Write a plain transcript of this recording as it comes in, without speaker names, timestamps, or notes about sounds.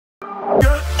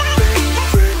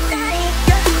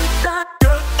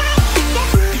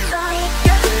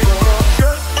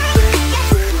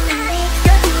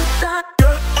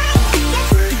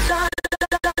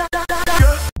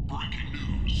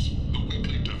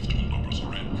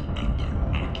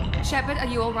Shepard, are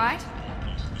you all right?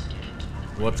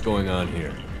 What's going on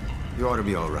here? You ought to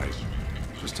be all right.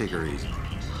 Just take her easy.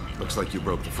 Looks like you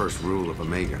broke the first rule of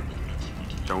Omega.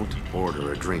 Don't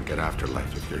order a drink at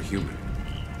Afterlife if you're human.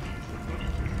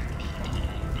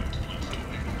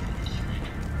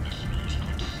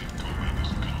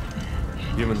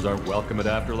 Humans aren't welcome at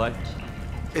Afterlife?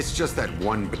 It's just that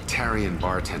one Batarian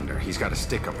bartender. He's got a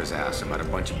stick up his ass about a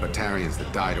bunch of Batarians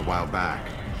that died a while back.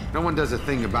 No one does a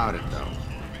thing about it, though.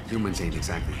 Humans ain't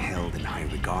exactly held in high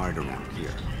regard around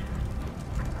here.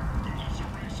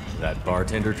 That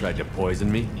bartender tried to poison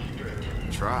me?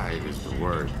 Tried is the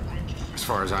word. As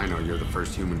far as I know, you're the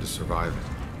first human to survive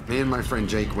it. Me and my friend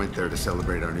Jake went there to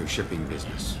celebrate our new shipping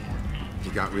business. He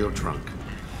got real drunk,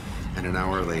 and an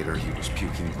hour later, he was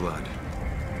puking blood.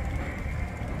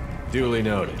 Duly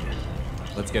noted.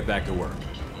 Let's get back to work.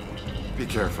 Be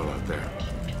careful out there.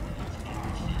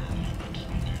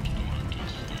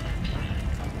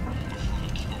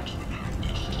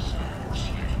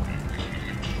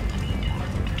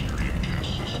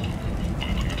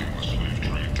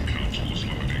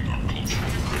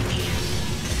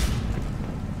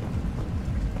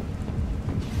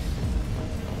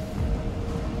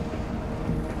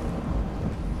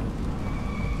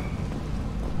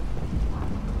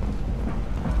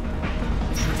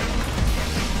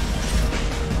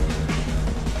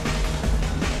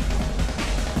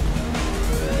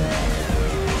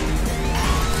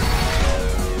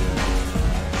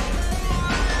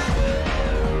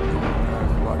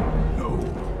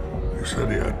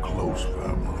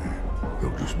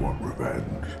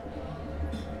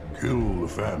 Kill the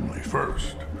family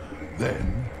first.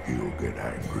 Then he'll get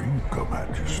angry and come at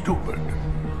you stupid.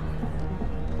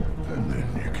 And then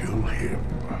you kill him.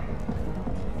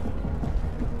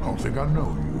 I don't think I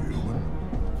know you, human.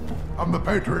 I'm the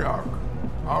Patriarch.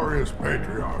 Aria's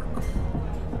Patriarch.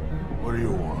 What do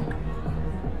you want?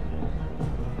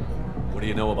 What do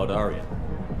you know about Aria?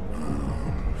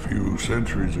 A few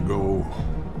centuries ago,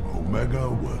 Omega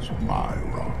was my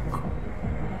rock.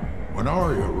 When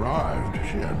Aria arrived,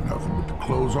 she had nothing but the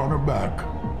clothes on her back.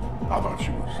 I thought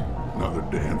she was another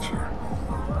dancer.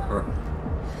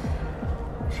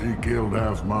 She killed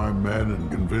half my men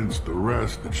and convinced the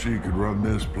rest that she could run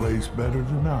this place better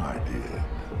than I did.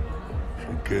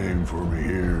 She came for me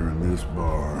here in this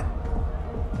bar.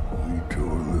 We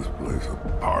tore this place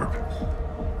apart.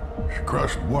 She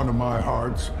crushed one of my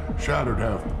hearts, shattered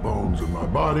half the bones in my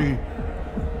body,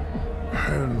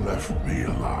 and left me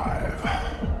alive.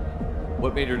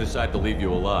 What made her decide to leave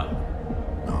you alive?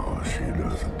 No, she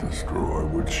doesn't destroy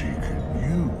what she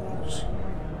can use.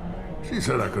 She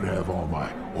said I could have all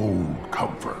my old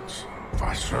comforts if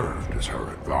I served as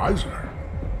her advisor.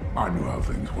 I knew how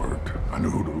things worked. I knew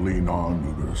who to lean on,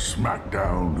 who to smack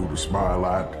down, who to smile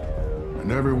at.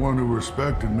 And everyone who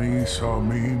respected me saw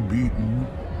me beaten,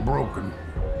 broken.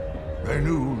 They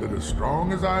knew that as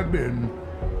strong as I'd been,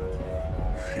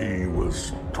 she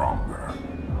was stronger.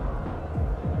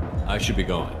 I should be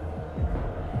going.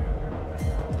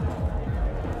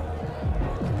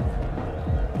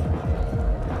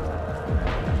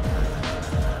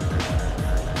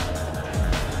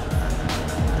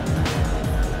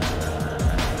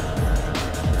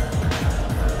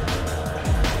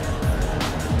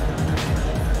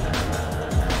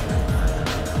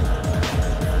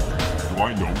 Do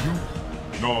I know you?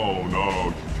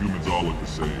 No, humans all look the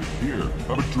same. Here,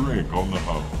 have a drink on the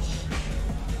house.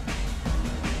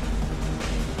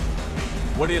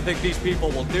 What do you think these people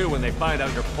will do when they find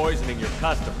out you're poisoning your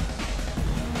customers?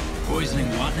 Poisoning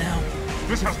what now?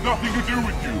 This has nothing to do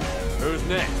with you! Who's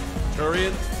next?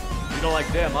 Turians? You don't like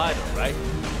them either, right?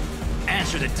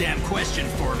 Answer the damn question,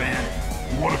 Forban.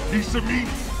 You want a piece of me?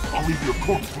 I'll leave your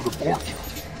corpse for the fortune.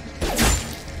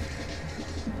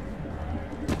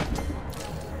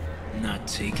 Not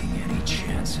taking any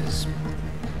chances.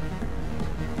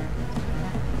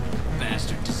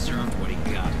 Bastard deserved what he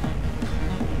got.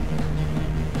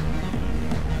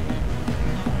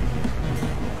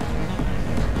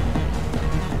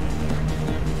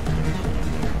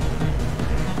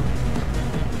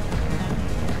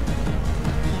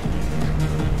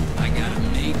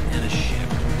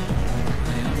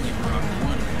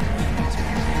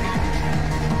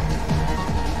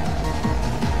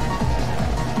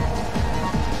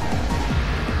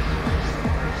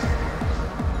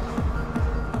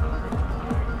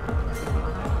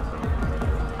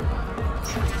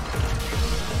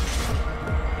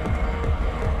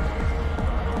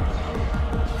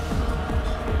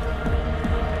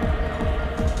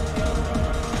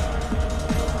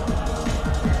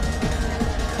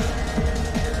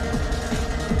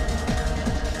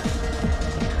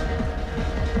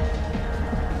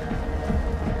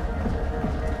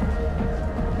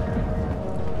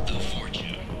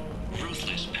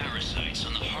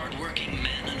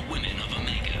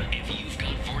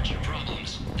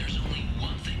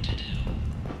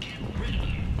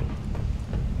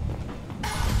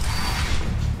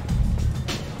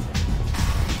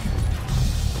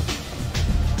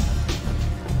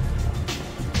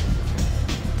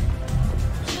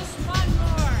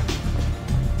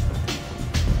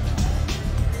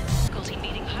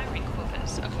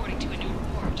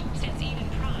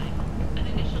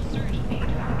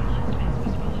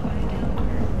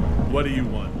 What do you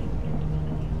want?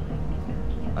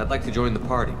 I'd like to join the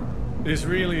party. This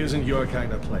really isn't your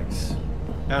kind of place.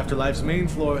 Afterlife's main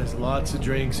floor has lots of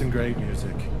drinks and great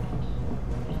music.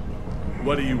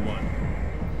 What do you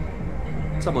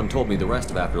want? Someone told me the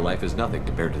rest of Afterlife is nothing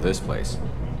compared to this place.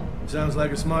 Sounds like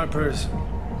a smart person.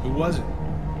 Who was it?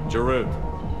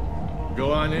 Giroud.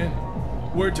 Go on in.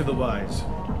 Word to the wise.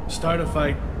 Start a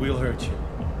fight, we'll hurt you.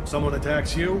 If someone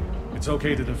attacks you, it's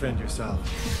okay to defend yourself.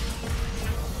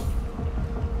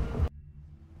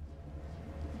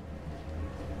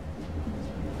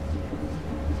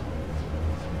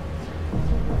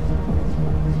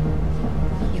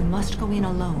 You must go in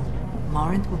alone.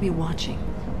 Morinth will be watching.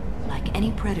 Like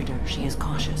any predator, she is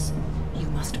cautious. You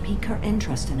must pique her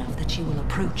interest enough that she will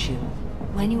approach you.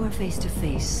 When you are face to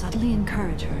face, subtly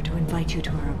encourage her to invite you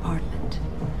to her apartment.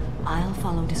 I'll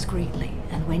follow discreetly,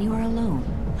 and when you are alone,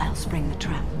 I'll spring the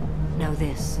trap. Know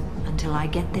this, until I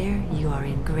get there, you are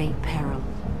in great peril.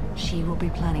 She will be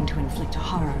planning to inflict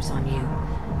horrors on you.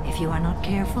 If you are not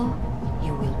careful,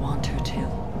 you will want her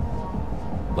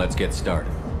to. Let's get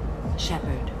started.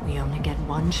 Shepard, we only get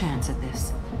one chance at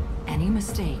this. Any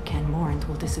mistake and Morinth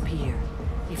will disappear.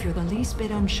 If you're the least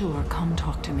bit unsure, come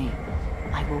talk to me.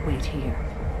 I will wait here.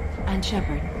 And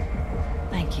Shepard,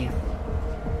 thank you.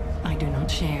 I do not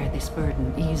share this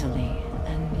burden easily,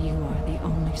 and you are the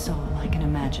only soul I can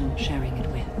imagine sharing it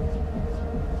with.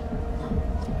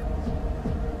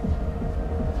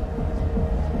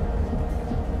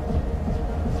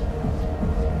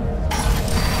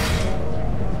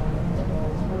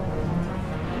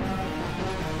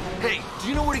 Hey, do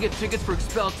you know where to get tickets for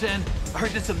Expel 10? I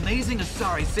heard this amazing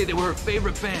Asari say they were her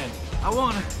favorite band.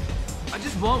 I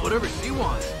just want whatever she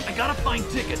wants. I gotta find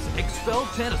tickets. Expel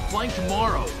 10 is playing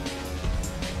tomorrow.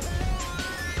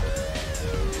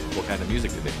 What kind of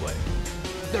music do they play?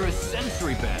 They're a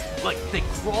sensory band. Like, they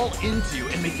crawl into you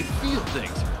and make you feel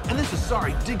things. And this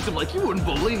Asari digs them like you wouldn't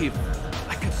believe.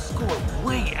 I could score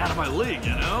way out of my league,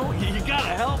 you know? You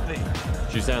gotta help me.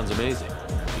 She sounds amazing.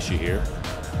 Is she here?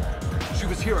 She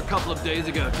was here a couple of days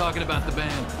ago talking about the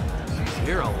band. She's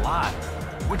here a lot.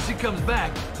 When she comes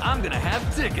back, I'm gonna have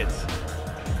tickets.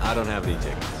 I don't have any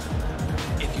tickets.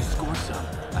 If you score some,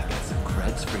 I got some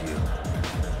creds for you.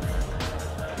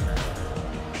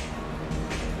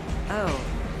 Oh.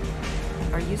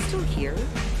 Are you still here?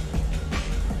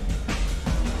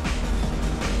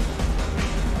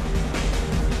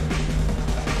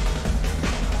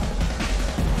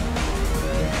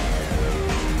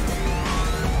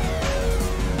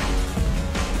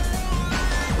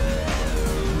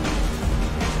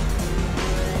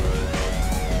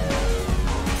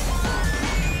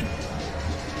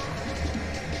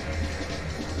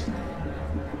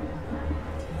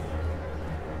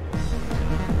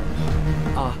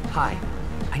 Hi.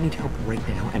 I need help right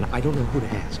now, and I don't know who to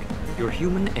ask. You're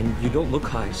human, and you don't look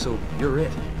high, so you're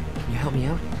it. Can you help me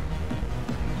out?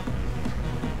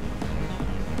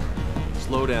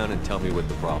 Slow down and tell me what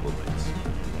the problem is.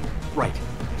 Right.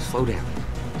 Slow down.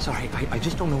 Sorry, I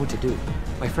just don't know what to do.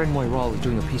 My friend Moiral is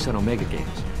doing a piece on Omega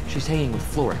Games. She's hanging with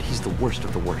Floret. He's the worst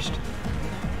of the worst.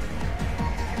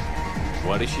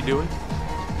 What is she doing?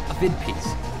 A vid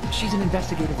piece. She's an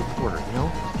investigative reporter, you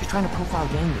know? She's trying to profile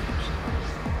gang leaders.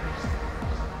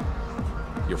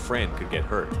 Your friend could get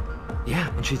hurt. Yeah,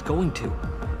 and she's going to.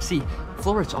 See,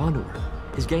 Floret's onto her.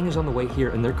 His gang is on the way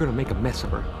here, and they're gonna make a mess of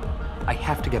her. I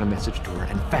have to get a message to her,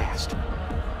 and fast.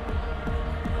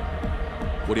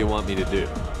 What do you want me to do?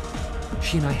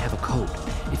 She and I have a code.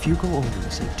 If you go over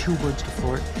and say 2 words to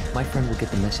Floret, my friend will get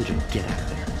the message and get out of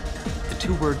there. The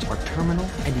 2 words are terminal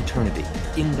and eternity.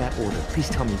 In that order. Please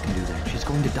tell me you can do that. She's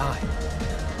going to die.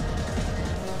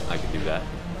 I can do that.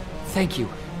 Thank you.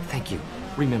 Thank you.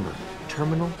 Remember,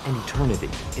 terminal and eternity.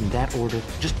 In that order,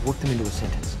 just work them into a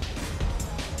sentence.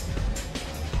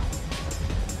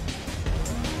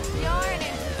 You're an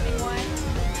interesting one.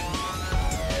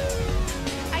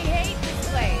 I hate this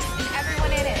place and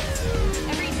everyone in it.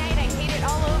 Every night I hate it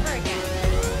all over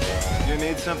again. You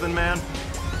need something, man?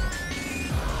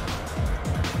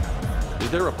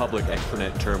 Is there a public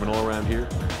extranet terminal around here?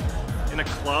 In a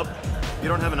club? You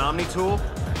don't have an Omni tool?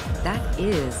 That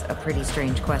is a pretty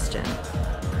strange question.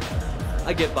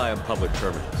 I get by on public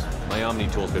terminals. My Omni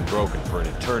tool's been broken for an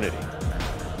eternity.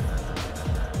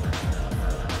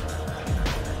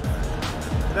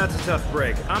 That's a tough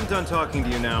break. I'm done talking to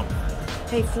you now.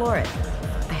 Hey, Floret.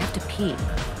 I have to pee.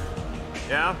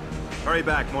 Yeah? Hurry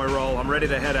back, Moiral. I'm ready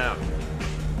to head out.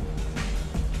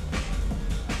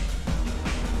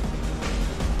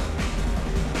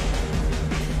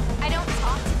 I don't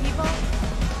talk to people.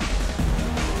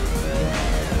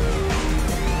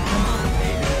 Come on,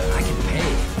 baby. I can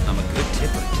pay. I'm a good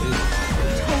tipper, too.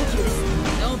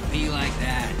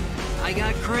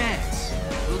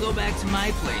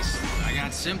 nice. I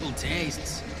got simple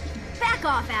tastes. Back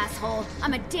off, asshole.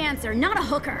 I'm a dancer, not a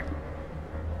hooker.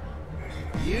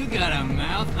 You got a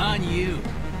mouth on you.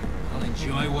 I'll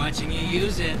enjoy watching you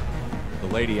use it. The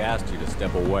lady asked you to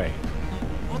step away.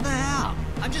 What the hell?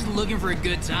 I'm just looking for a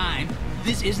good time.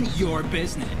 This isn't your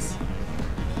business.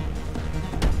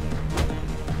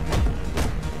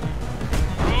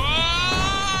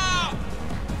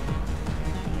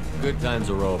 Good times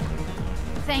are over.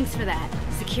 Thanks for that.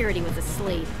 Security was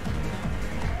asleep.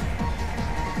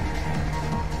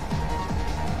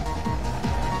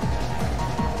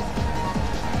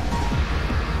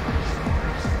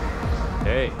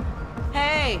 Hey.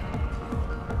 Hey!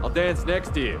 I'll dance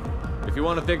next to you. If you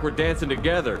want to think we're dancing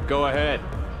together, go ahead.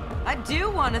 I do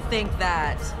want to think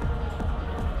that.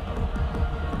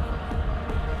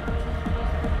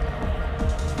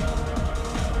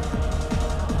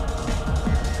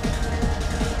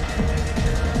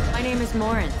 My name is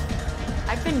Morinth.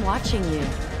 I've been watching you.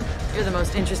 You're the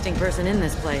most interesting person in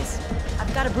this place.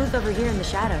 I've got a booth over here in the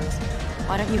shadows.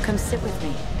 Why don't you come sit with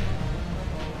me?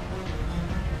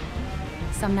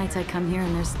 Some nights I come here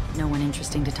and there's no one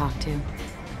interesting to talk to.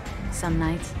 Some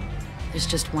nights, there's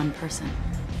just one person.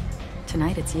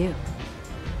 Tonight it's you.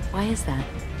 Why is that?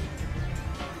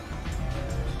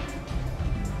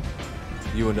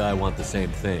 You and I want the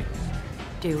same things.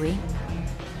 Do we?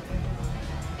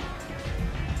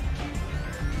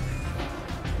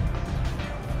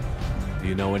 Do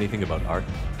you know anything about art?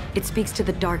 It speaks to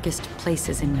the darkest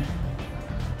places in me.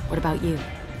 What about you?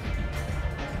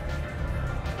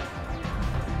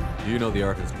 Do you know the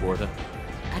artist Borta?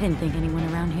 I didn't think anyone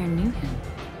around here knew him.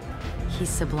 He's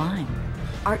sublime.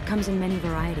 Art comes in many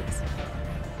varieties.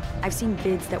 I've seen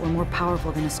vids that were more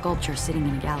powerful than a sculpture sitting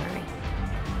in a gallery.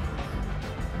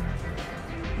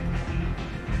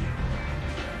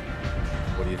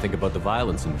 What do you think about the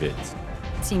violence in vids?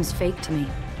 It seems fake to me.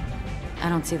 I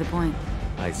don't see the point.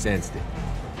 I sensed it.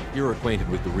 You're acquainted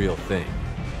with the real thing.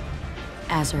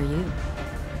 As are you.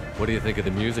 What do you think of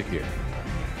the music here?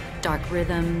 Dark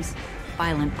rhythms,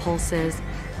 violent pulses.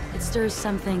 It stirs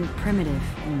something primitive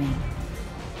in me.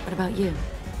 What about you?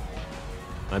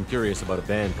 I'm curious about a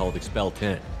band called Expel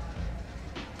 10.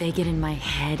 They get in my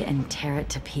head and tear it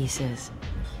to pieces.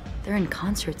 They're in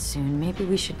concert soon. Maybe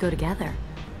we should go together.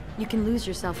 You can lose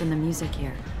yourself in the music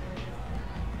here.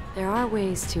 There are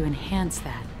ways to enhance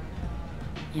that,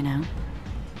 you know?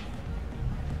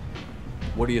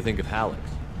 What do you think of Hallex?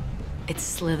 It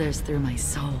slithers through my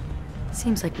soul.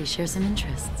 Seems like we share some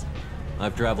interests.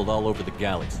 I've traveled all over the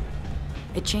galaxy.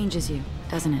 It changes you,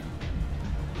 doesn't it?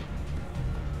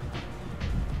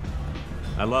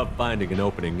 I love finding and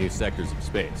opening new sectors of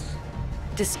space.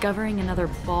 Discovering another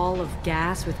ball of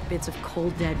gas with bits of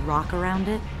cold dead rock around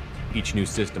it? Each new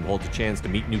system holds a chance to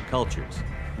meet new cultures,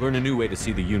 learn a new way to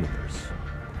see the universe.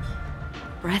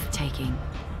 Breathtaking.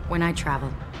 When I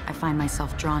travel, I find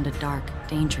myself drawn to dark,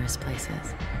 dangerous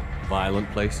places. Violent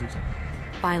places?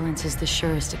 Violence is the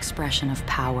surest expression of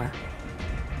power.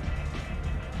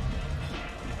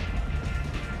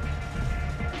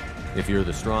 If you're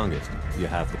the strongest, you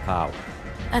have the power.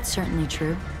 That's certainly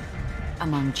true.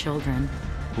 Among children.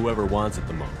 Whoever wants it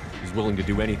the most, is willing to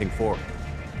do anything for it,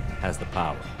 has the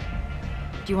power.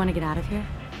 Do you want to get out of here?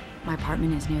 My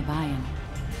apartment is nearby and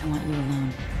I want you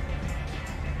alone.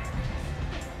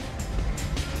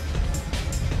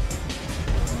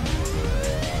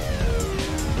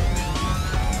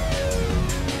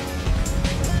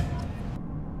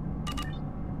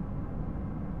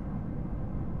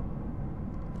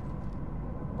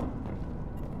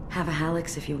 Have a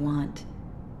Hallex if you want,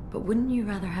 but wouldn't you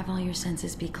rather have all your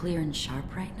senses be clear and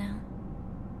sharp right now?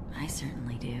 I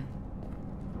certainly do.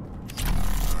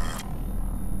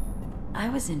 I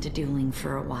was into dueling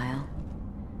for a while.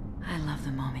 I love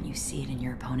the moment you see it in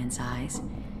your opponent's eyes.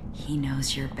 He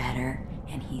knows you're better,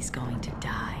 and he's going to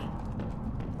die.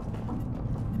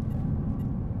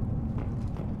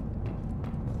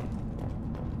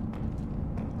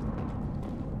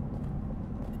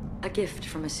 A gift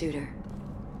from a suitor.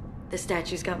 The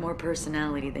statue's got more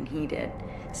personality than he did.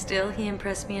 Still, he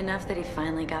impressed me enough that he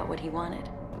finally got what he wanted.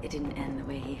 It didn't end the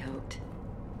way he hoped.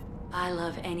 I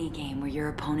love any game where your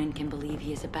opponent can believe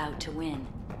he is about to win,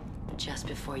 just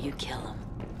before you kill him.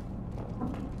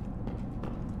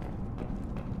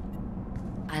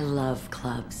 I love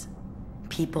clubs.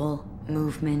 People,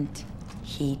 movement,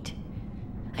 heat.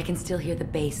 I can still hear the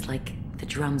bass like the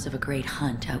drums of a great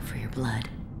hunt out for your blood.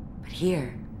 But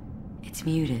here, it's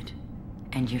muted,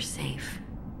 and you're safe.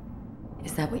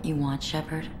 Is that what you want,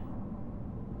 Shepard?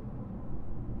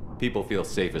 People feel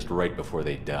safest right before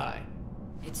they die.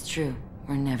 It's true.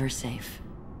 We're never safe.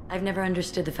 I've never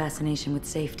understood the fascination with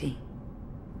safety.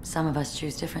 Some of us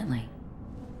choose differently.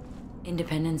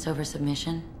 Independence over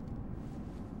submission?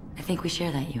 I think we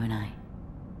share that, you and I.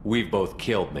 We've both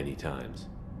killed many times,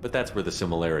 but that's where the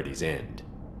similarities end.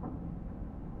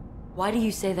 Why do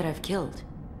you say that I've killed?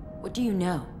 What do you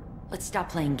know? Let's stop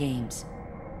playing games.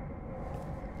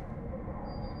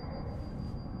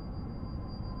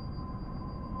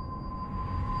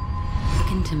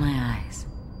 Look into my eyes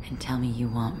and tell me you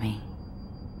want me.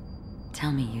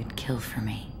 Tell me you'd kill for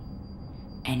me.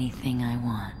 Anything I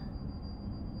want.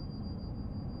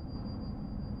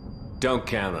 Don't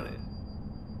count on it.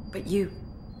 But you...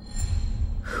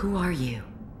 Who are you?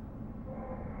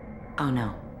 Oh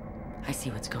no. I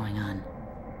see what's going on.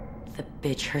 The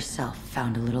bitch herself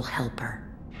found a little helper.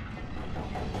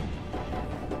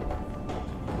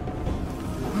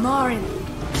 Marin!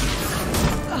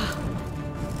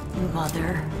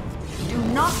 Mother. Do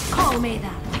not call me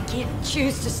that! I can't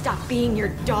choose to stop being your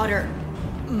daughter,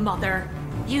 Mother.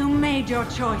 You made your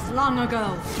choice long ago.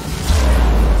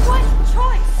 What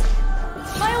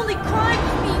choice? My only crime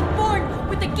was being born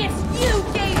with the gifts you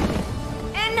gave me!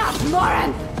 Enough,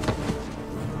 Marin!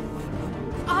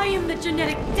 I am the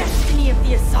genetic destiny of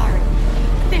the Asari.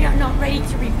 They are not ready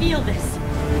to reveal this,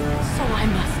 so I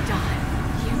must die.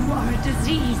 You are a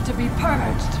disease to be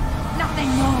purged. Nothing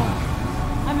more.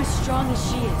 I'm as strong as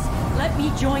she is. Let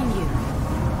me join you.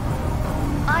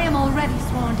 I am already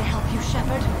sworn to help you,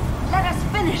 Shepard. Let us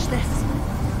finish this.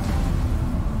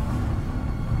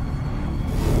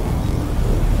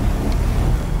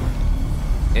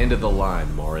 End of the line,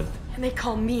 Morinth. And they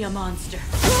call me a monster.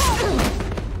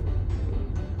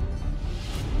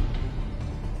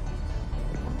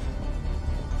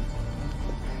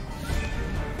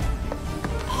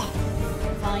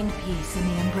 Find peace in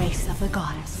the embrace of the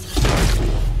goddess.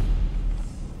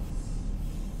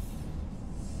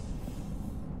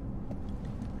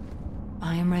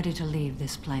 I am ready to leave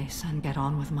this place and get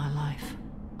on with my life.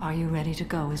 Are you ready to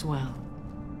go as well?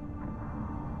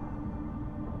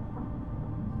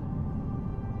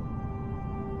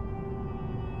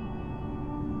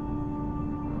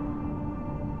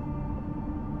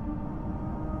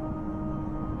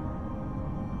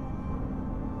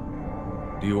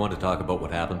 Do you want to talk about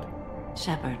what happened?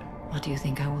 Shepard, what do you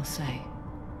think I will say?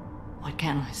 What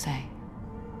can I say?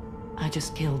 I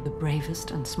just killed the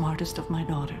bravest and smartest of my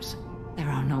daughters. There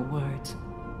are no words.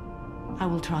 I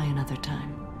will try another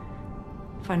time.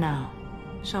 For now,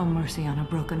 show mercy on a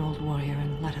broken old warrior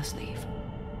and let us leave.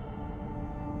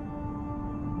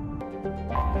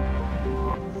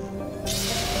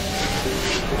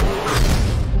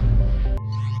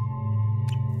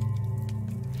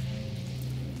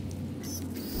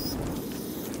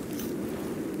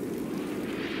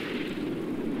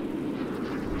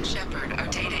 Shepard, our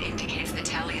data indicates that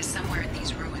Tali is somewhere in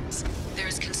these ruins. There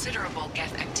is considerable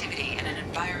geth activity and an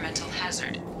environmental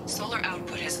hazard. Solar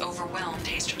output has overwhelmed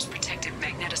Hastrom's protective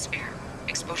magnetosphere.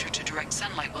 Exposure to direct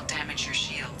sunlight will damage your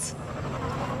shields.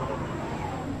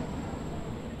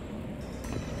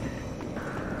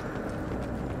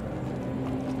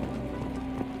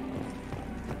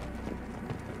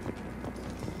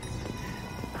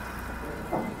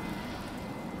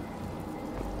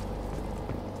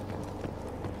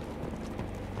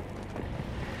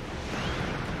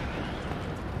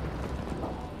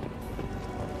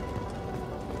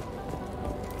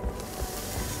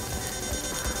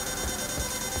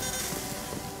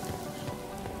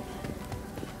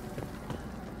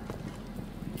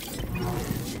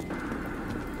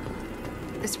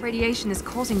 This radiation is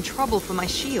causing trouble for my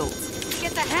shields.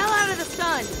 Get the hell out of the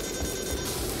sun!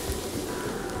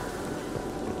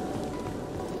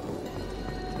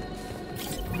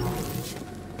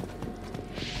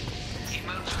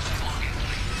 Emergency login.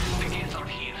 The geth are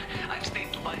here. I've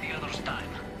stayed to buy the others time.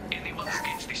 Anyone who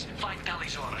gets this, find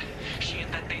Tali's aura. She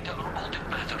and that data are all that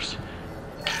matters.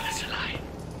 Kill us alive.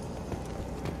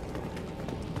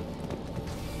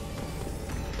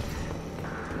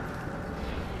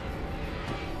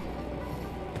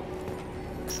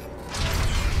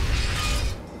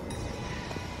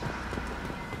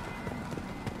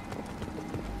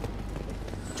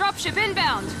 Dropship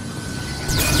inbound!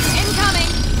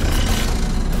 Incoming!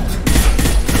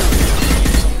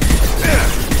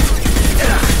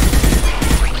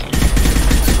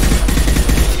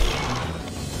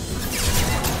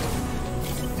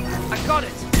 I got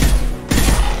it!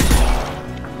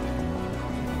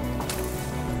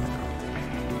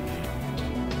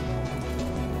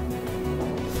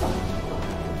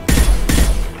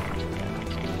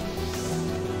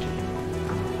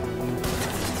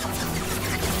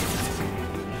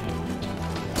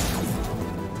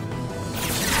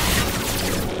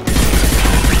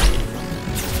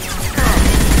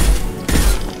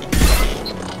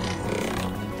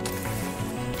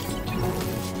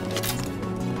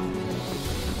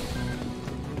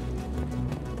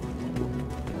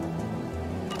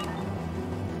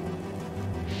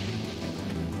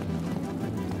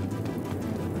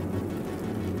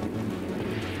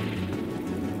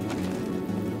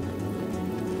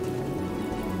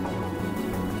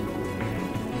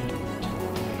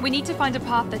 We need to find a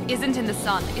path that isn't in the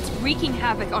sun. It's wreaking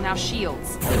havoc on our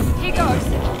shields. Here goes.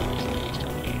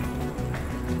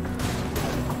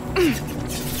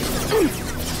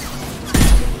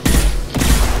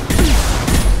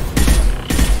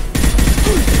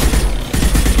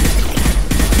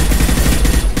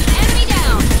 Enemy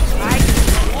down!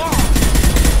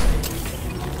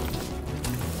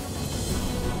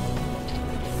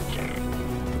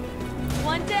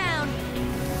 One down.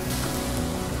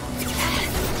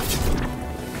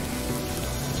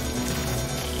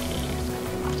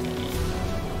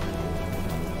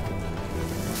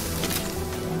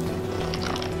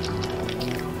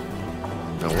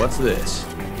 Now what's this?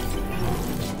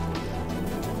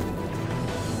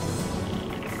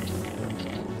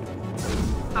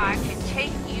 I can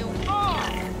take you on.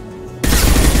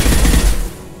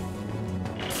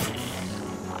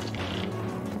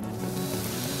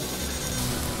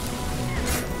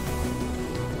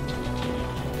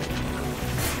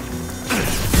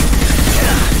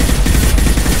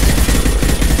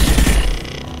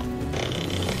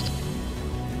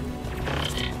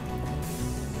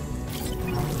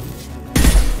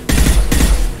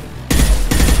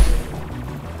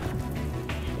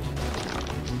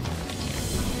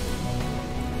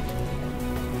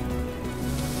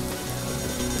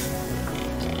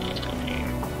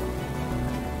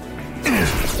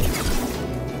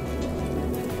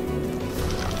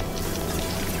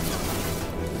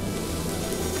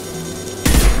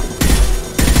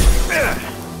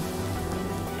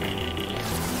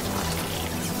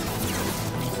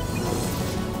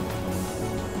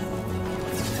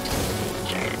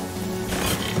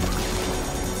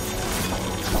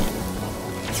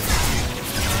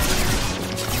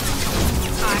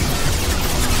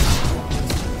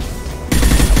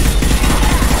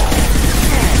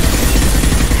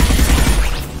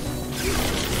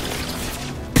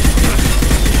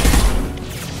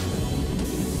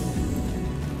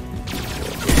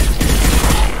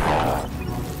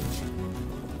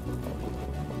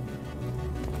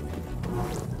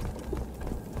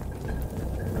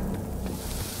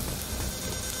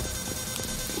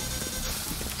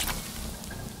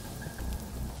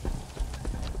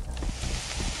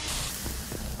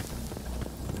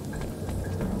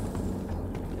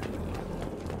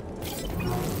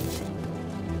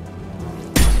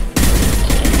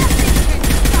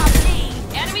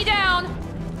 Enemy down!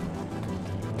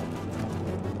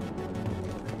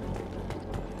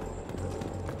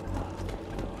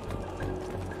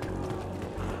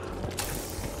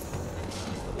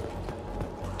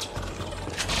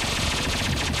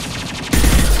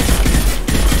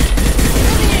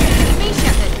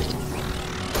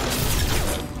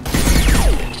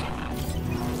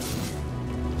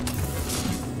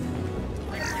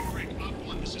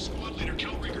 This is Squad Leader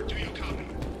Kelringer. Do you copy?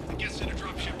 The guest sent a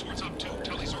dropship towards Up 2.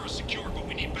 Tali's is secure, but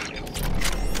we need backup.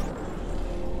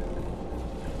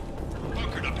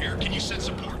 Bunkered up here. Can you send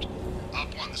support?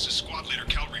 Op 1, this is Squad Leader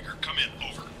Kelringer. Come in.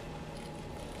 Over.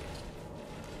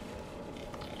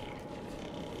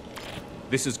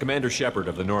 This is Commander Shepard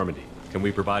of the Normandy. Can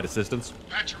we provide assistance?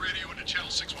 Patch your radio into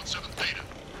Channel 617 Theta.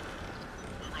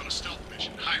 We run a stealth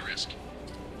mission. High risk.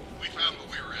 We found what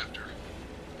we were after.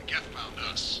 The Geth found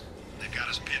us. They've got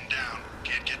us pinned down.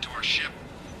 Can't get to our ship.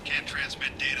 Can't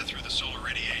transmit data through the solar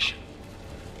radiation.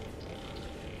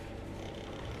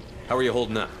 How are you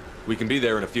holding up? We can be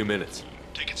there in a few minutes.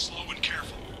 Take it slow and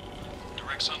careful.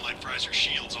 Direct sunlight fries our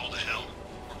shields all to hell.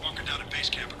 We're bunkered down at base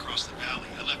camp across the valley.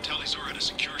 I left Tali's at a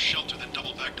secure shelter, then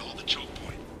doubled back to hold the choke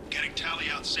point. Getting Tali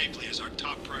out safely is our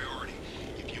top priority.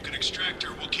 If you can extract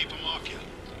her, we'll keep them off you.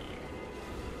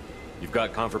 You've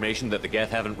got confirmation that the Geth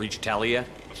haven't reached Tali yet?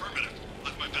 Affirmative.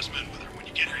 Left my best men with her. When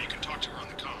you get here, you can talk to her on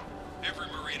the comm. Every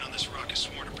Marine on this rock is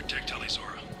sworn to protect Tali's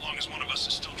aura. As long as one of us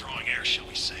is still drawing air, she'll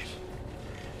be safe.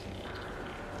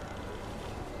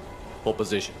 Hold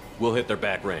position. We'll hit their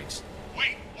back ranks.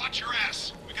 Wait! Watch your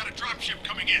ass! We got a dropship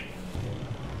coming in.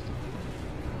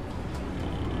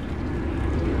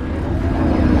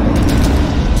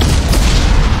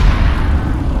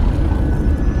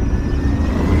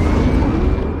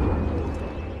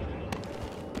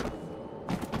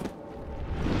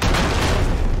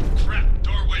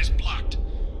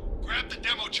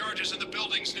 Charges in the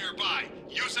buildings nearby.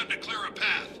 Use them to clear a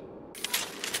path.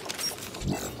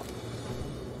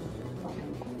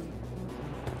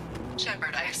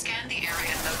 Shepard, I have scanned the area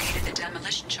and located the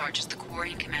demolition charges the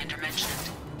quarry commander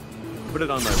mentioned. Put it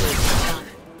on my radar. Done.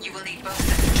 You will need both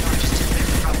sets of charges to clear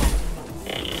the rubble.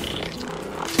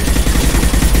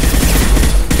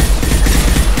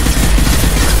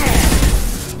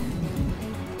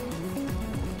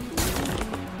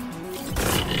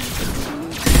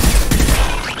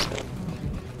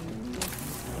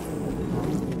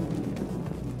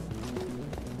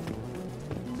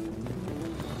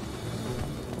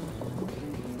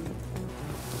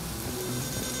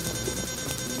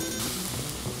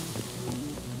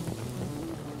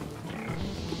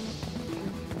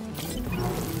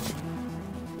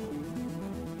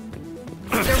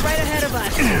 of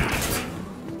us.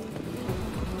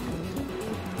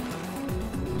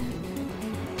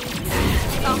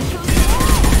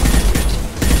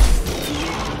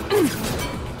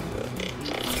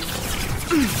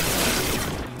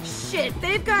 Shit,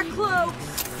 they've got cloaks.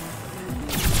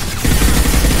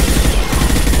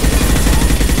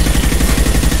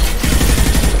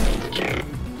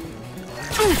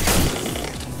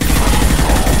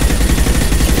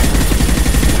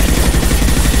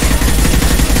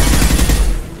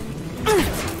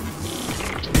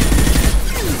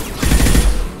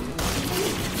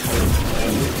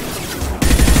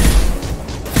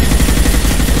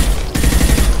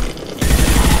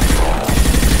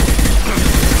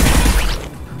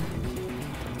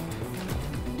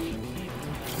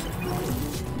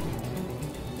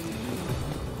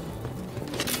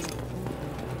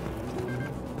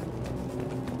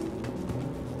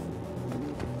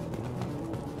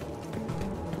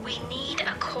 We need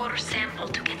a core sample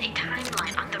to get a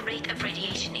timeline on the rate of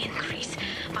radiation increase,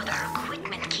 but our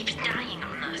equipment keeps dying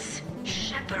on us.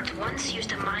 Shepard once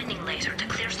used a mining laser to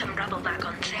clear some rubble back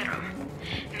on Therum.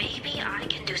 Maybe I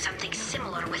can do something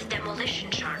similar with demolition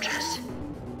charges.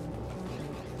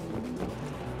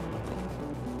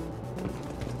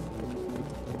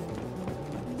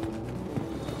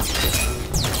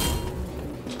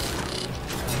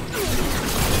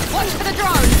 Watch for the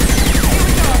drones! Here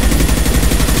we go!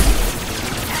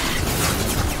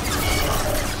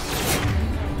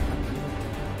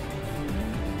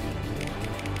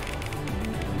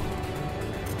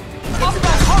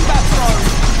 Hostile combat drone!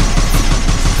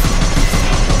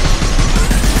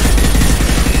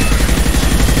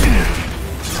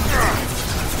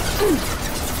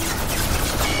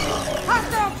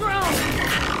 Hostile drone!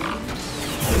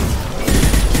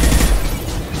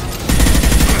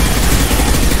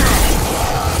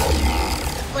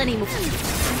 Plenty more.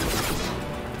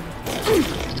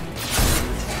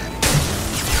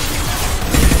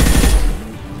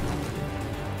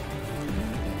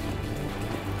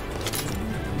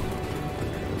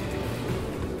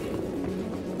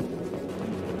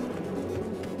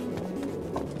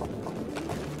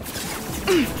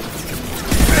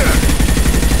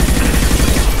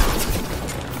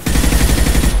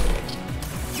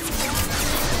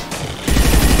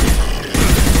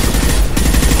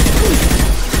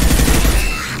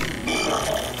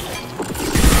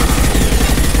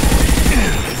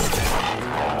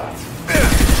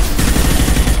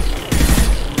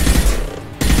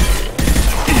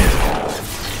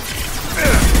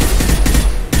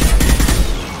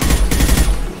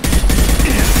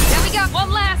 There we go,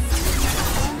 one last!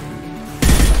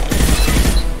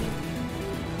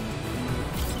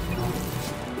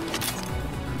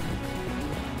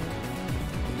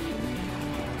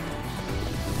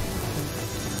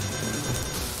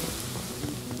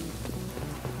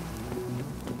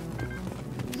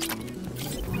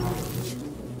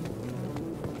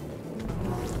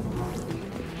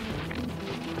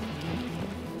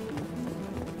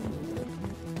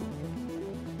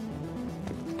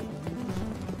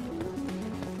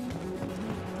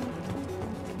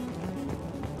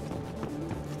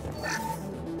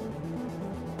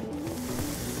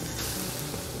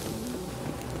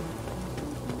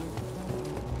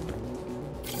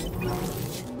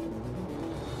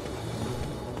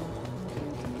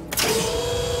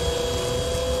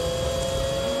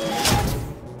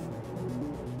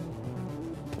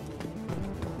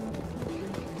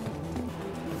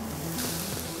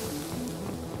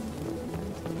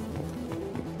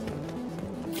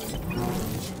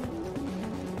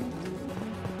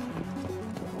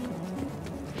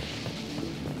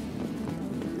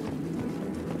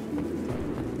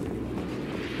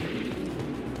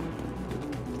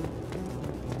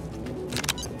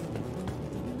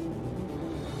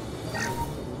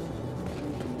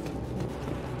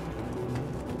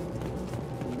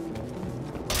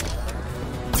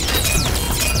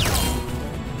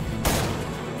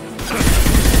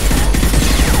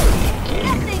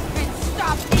 Nothing can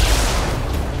stop me.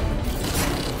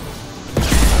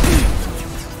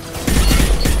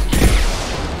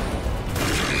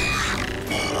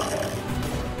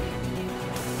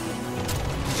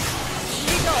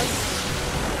 She goes.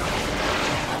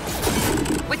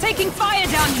 We're taking fire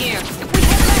down here. If we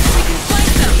head left, we can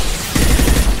flank them.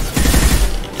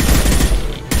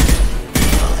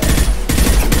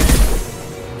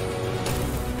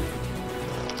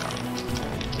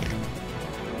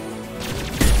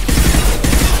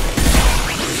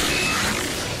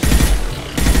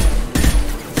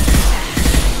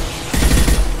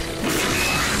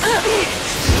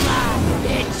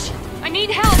 Bitch. I need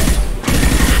help!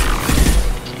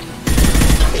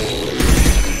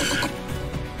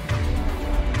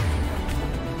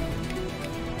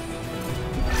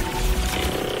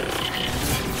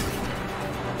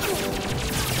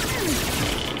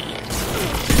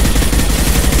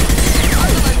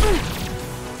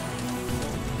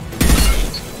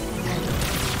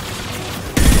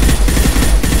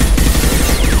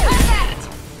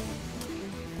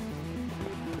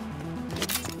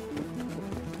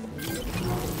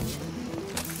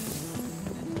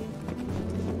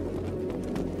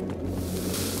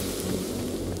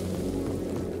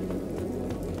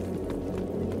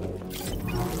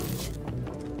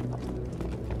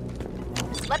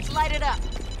 light it up.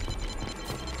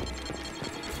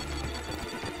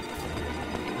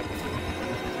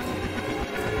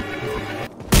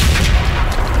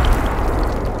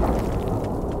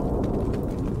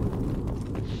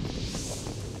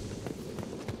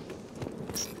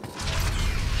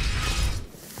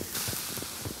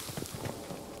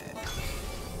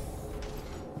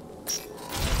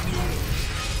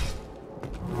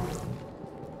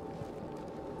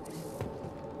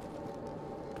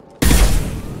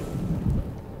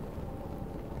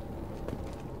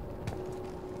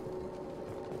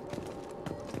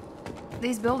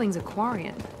 These buildings are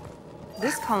Quarian.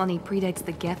 This colony predates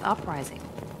the Geth uprising.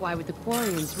 Why would the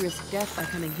Quarians risk death by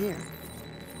coming here?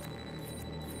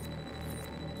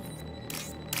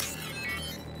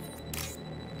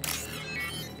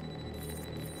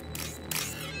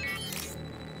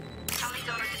 Tali's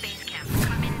over to base camp.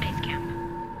 Come in, base camp.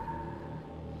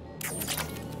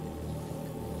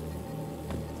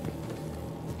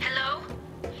 Hello?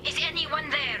 Is anyone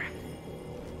there?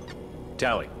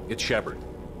 Tali, it's Shepard.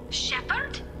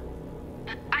 Shepard?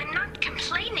 I'm not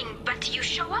complaining, but you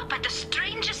show up at the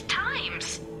strangest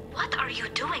times. What are you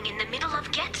doing in the middle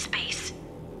of Geth space?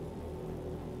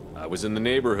 I was in the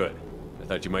neighborhood. I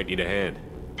thought you might need a hand.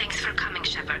 Thanks for coming,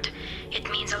 Shepard. It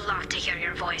means a lot to hear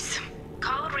your voice.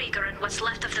 Carl Rieger and what's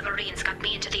left of the Marines got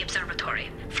me into the observatory.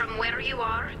 From where you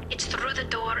are, it's through the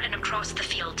door and across the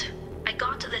field. I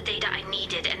got the data I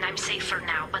needed and I'm safe for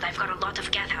now, but I've got a lot of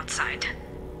Geth outside.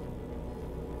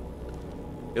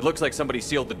 It looks like somebody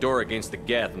sealed the door against the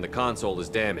Geth and the console is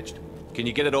damaged. Can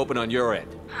you get it open on your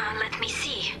end? Let me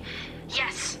see.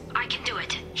 Yes, I can do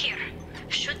it. Here.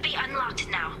 Should be unlocked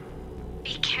now.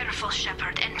 Be careful,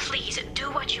 Shepard, and please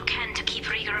do what you can to keep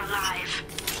Rieger alive.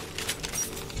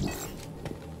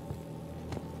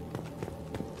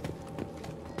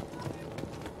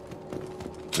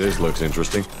 This looks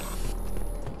interesting.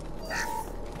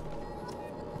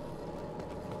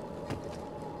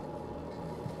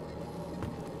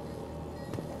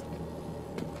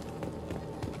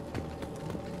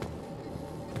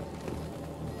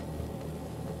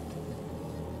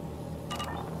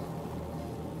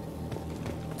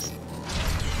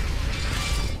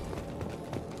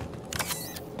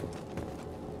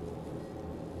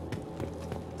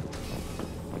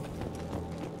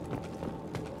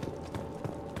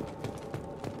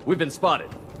 We've been spotted.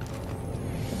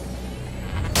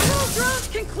 All drones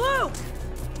can cloak!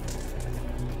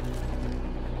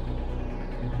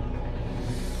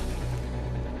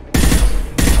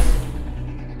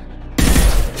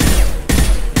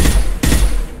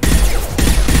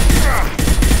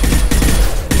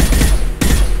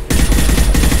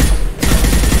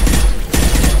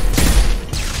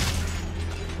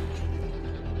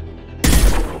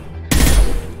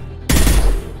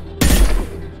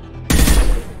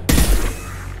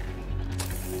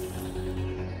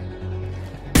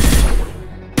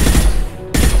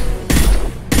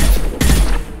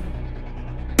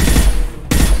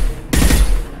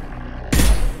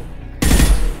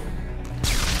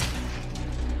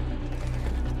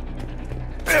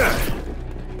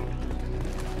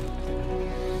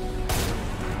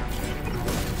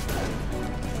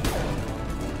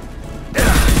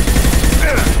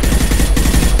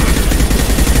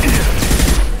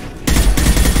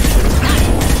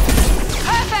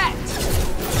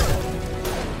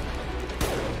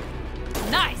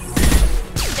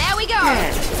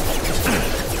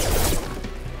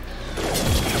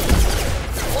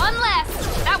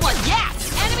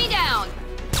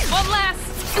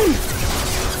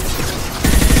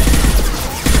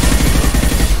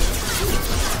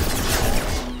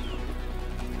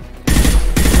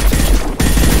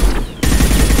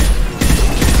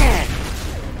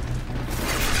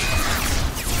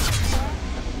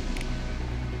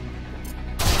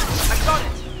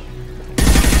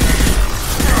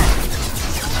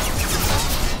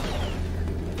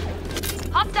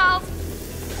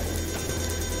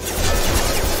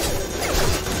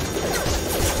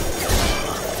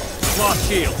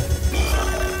 Lost shield.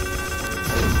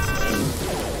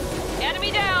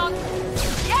 Enemy down!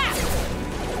 Yeah!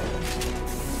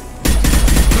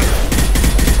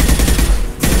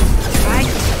 Right.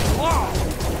 Whoa!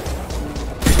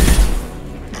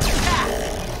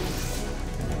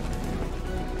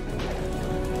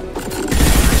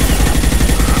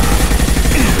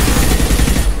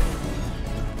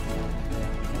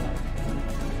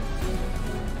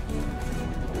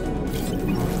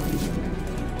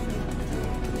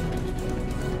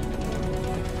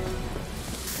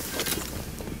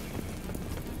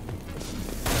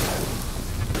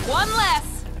 One less!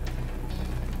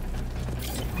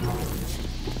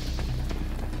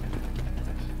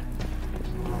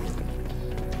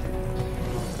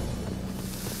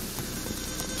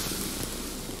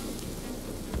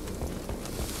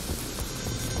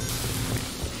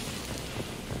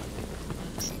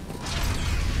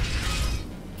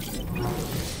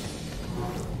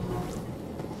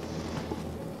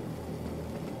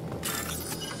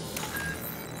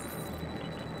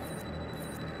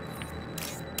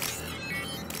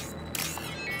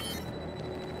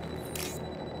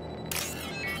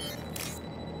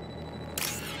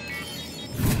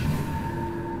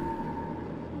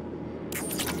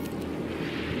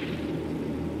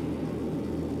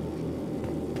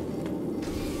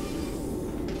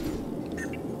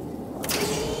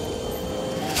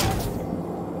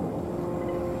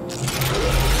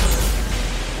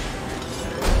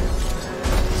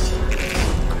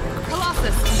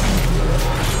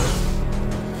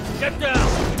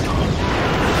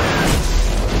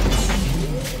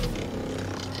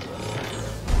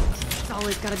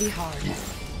 gotta be hard.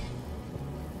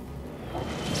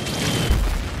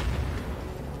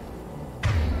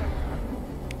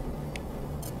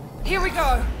 Here we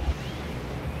go!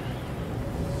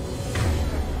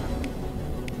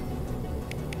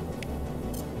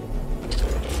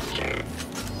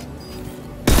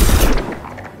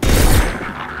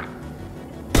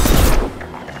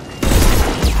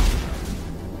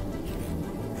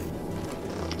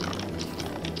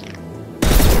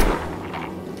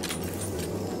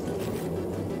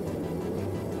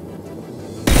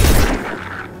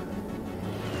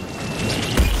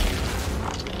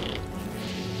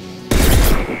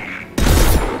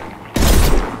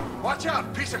 Watch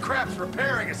out! Piece of crap's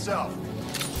repairing itself!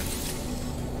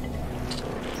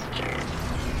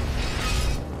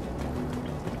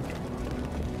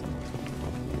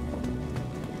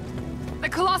 The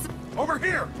Colossus... Over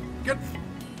here! Get...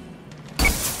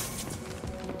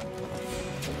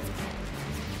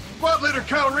 Squad Leader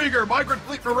Cal Rieger, Migrant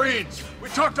Fleet Marines. We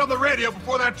talked on the radio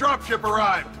before that dropship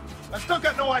arrived. I still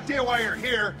got no idea why you're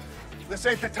here. This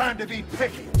ain't the time to be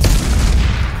picky.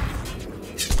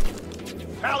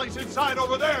 Tali's inside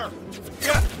over there.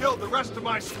 Geth killed the rest of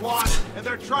my squad, and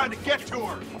they're trying to get to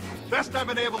her. Best I've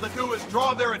been able to do is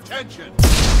draw their attention.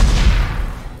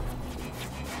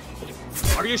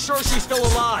 Are you sure she's still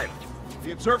alive?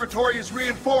 The observatory is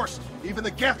reinforced. Even the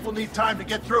Geth will need time to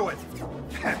get through it.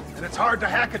 And it's hard to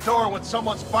hack a door when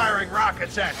someone's firing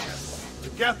rockets at you.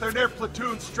 The Geth are near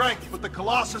platoon strength, but the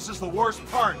Colossus is the worst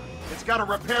part. It's got a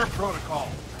repair protocol.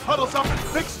 Huddles up and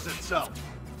fixes itself.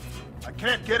 I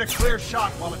can't get a clear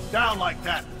shot while it's down like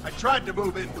that. I tried to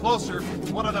move in closer.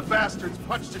 One of the bastards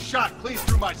punched a shot clean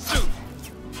through my suit.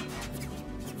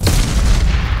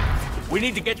 We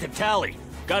need to get to Tali.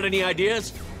 Got any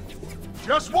ideas?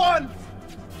 Just one!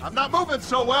 I'm not moving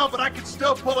so well, but I can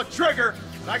still pull a trigger.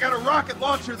 And I got a rocket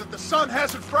launcher that the sun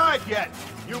hasn't fried yet.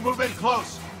 You move in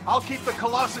close. I'll keep the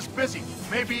Colossus busy.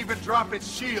 Maybe even drop its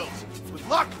shields. With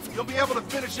luck, you'll be able to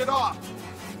finish it off.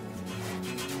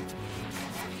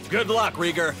 Good luck,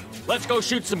 Rieger. Let's go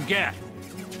shoot some Geth.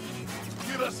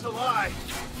 Give us a lie.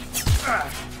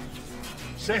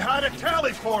 Say hi to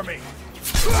Tali for me.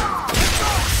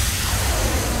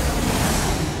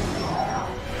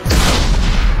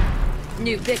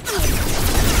 New victim.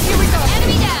 Here we go.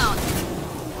 Enemy down.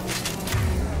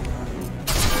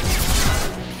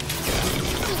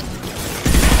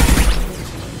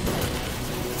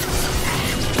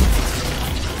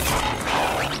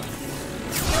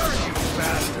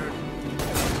 Bastard.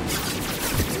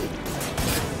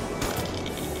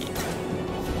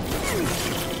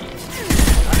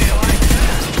 How do you like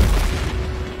that?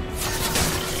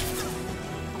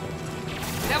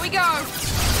 There we go.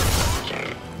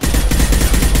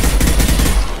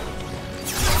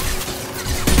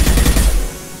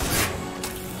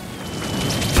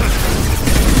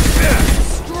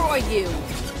 Destroy you.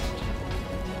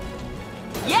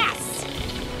 Yes.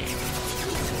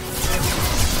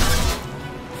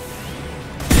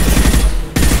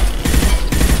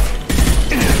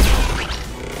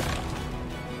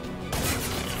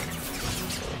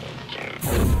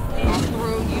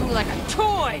 Like a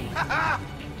toy!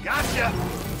 Gotcha!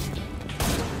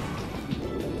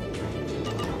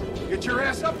 Get your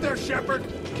ass up there, Shepard!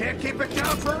 Can't keep it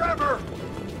down forever!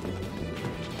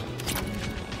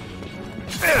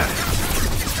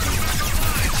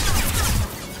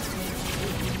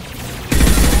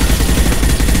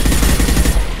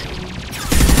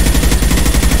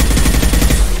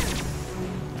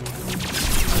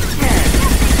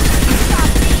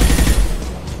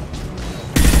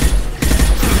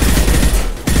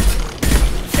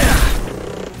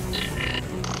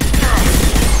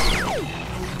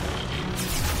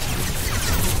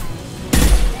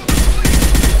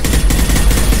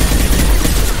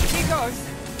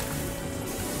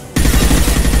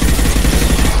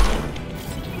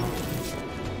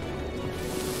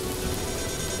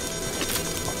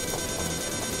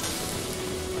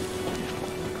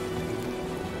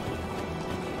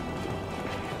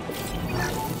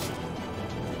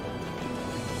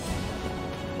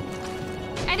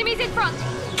 Enemies in front!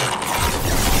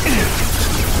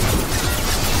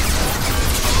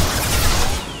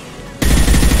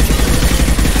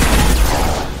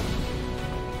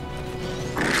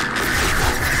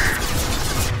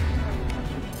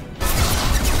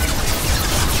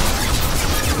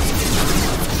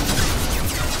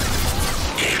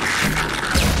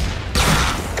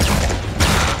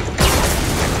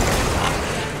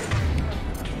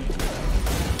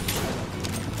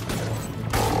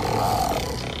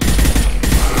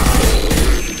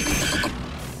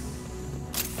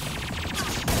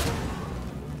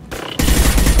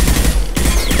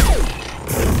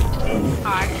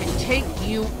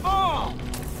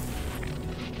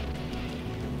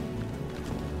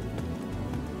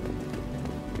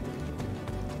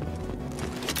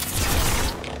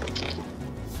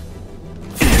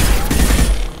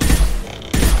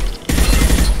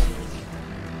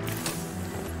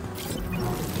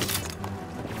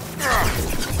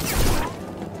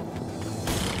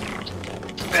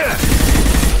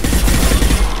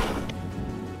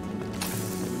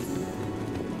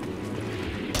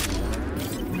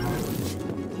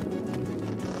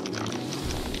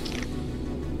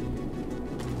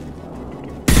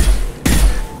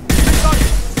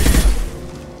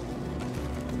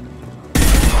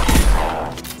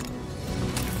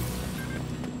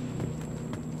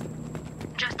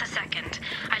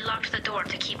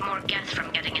 more Geth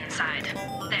from getting inside.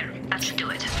 There, that should do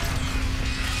it.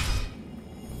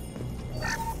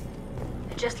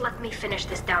 Just let me finish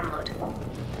this download.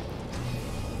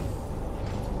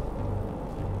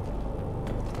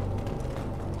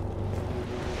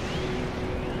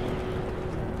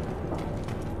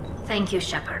 Thank you,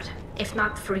 Shepard. If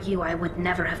not for you, I would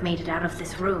never have made it out of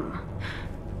this room.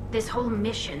 This whole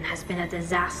mission has been a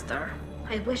disaster.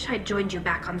 I wish I'd joined you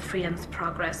back on Freedom's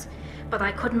Progress, but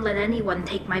I couldn't let anyone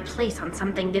take my place on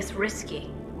something this risky.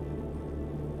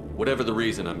 Whatever the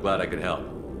reason, I'm glad I could help.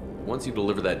 Once you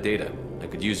deliver that data, I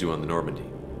could use you on the Normandy.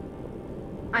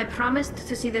 I promised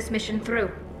to see this mission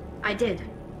through. I did.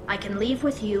 I can leave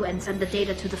with you and send the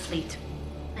data to the fleet.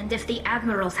 And if the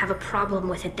admirals have a problem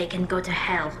with it, they can go to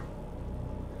hell.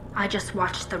 I just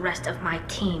watched the rest of my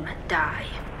team die.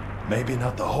 Maybe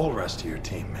not the whole rest of your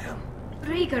team, ma'am.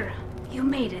 Rieger, you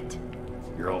made it.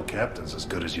 Your old captain's as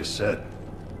good as you said.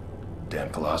 Damn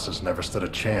Colossus never stood a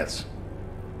chance.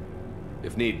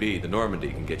 If need be, the Normandy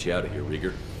can get you out of here,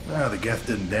 Rieger. The Geth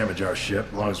didn't damage our ship.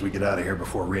 As long as we get out of here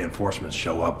before reinforcements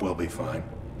show up, we'll be fine.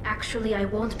 Actually, I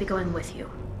won't be going with you.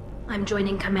 I'm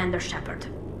joining Commander Shepard.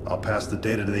 I'll pass the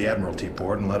data to the Admiralty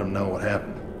board and let them know what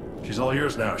happened. She's all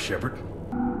yours now, Shepard.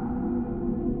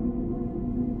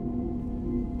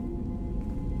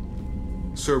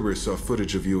 Cerberus saw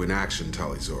footage of you in action,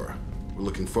 Tali. We're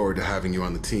looking forward to having you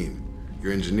on the team.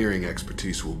 Your engineering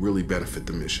expertise will really benefit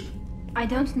the mission. I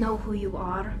don't know who you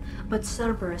are, but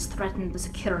Cerberus threatened the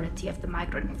security of the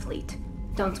migrant fleet.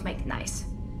 Don't make nice.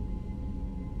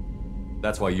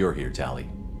 That's why you're here, Tali.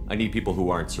 I need people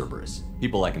who aren't Cerberus.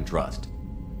 People I can trust.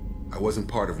 I wasn't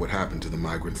part of what happened to the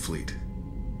migrant fleet,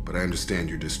 but I understand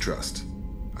your distrust.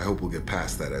 I hope we'll get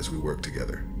past that as we work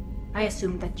together. I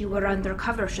assumed that you were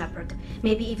undercover, Shepard.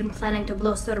 Maybe even planning to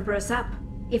blow Cerberus up.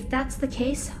 If that's the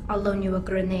case, I'll loan you a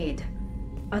grenade.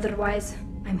 Otherwise,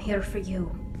 I'm here for you,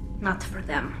 not for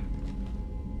them.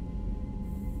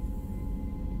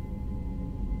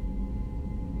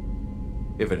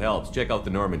 If it helps, check out the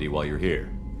Normandy while you're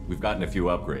here. We've gotten a few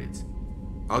upgrades.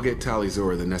 I'll get Tali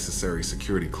the necessary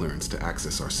security clearance to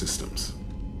access our systems.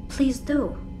 Please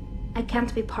do. I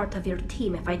can't be part of your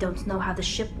team if I don't know how the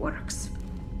ship works.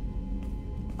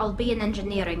 I'll be in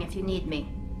engineering if you need me.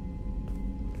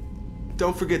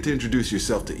 Don't forget to introduce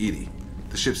yourself to Edie,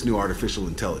 the ship's new artificial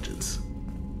intelligence.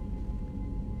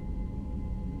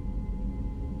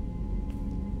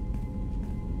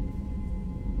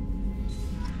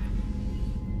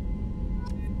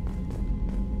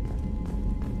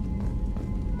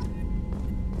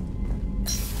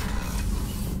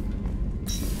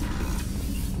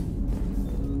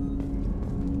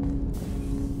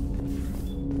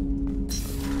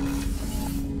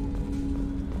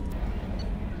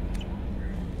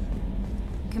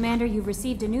 Commander, you've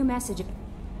received a new message.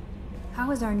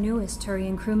 How is our newest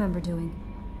Turian crew member doing?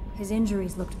 His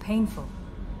injuries looked painful.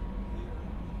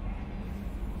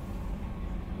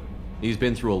 He's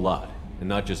been through a lot, and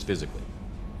not just physically.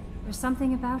 There's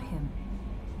something about him.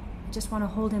 I just want to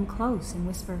hold him close and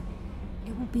whisper,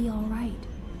 "It will be all right."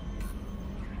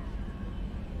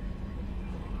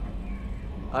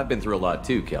 I've been through a lot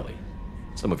too, Kelly.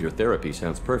 Some of your therapy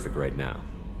sounds perfect right now.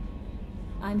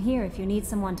 I'm here if you need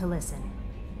someone to listen.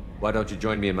 Why don't you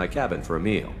join me in my cabin for a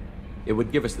meal? It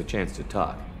would give us the chance to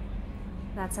talk.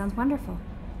 That sounds wonderful.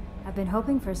 I've been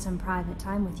hoping for some private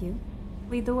time with you.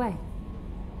 Lead the way.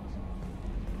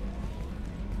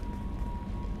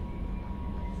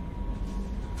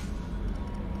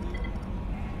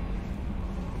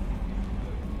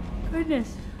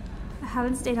 Goodness, I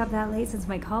haven't stayed up that late since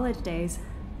my college days.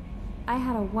 I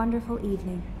had a wonderful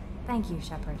evening. Thank you,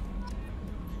 Shepard.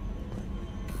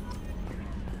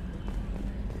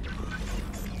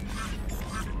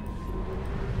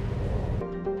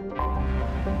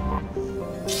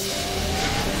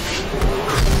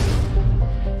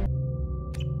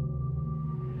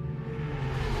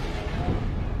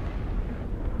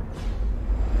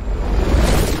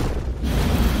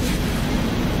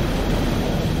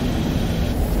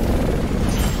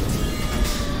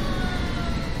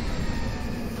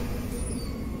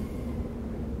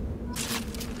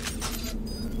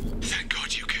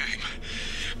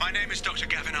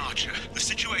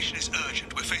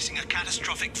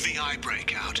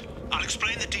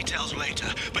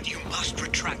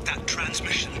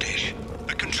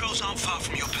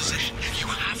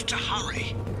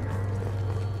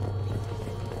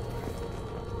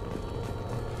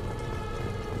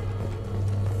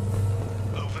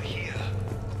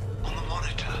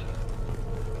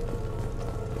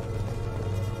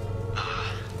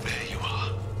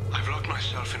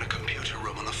 In a computer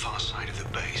room on the far side of the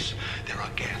base, there are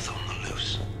Geth on the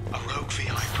loose. A rogue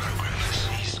VI program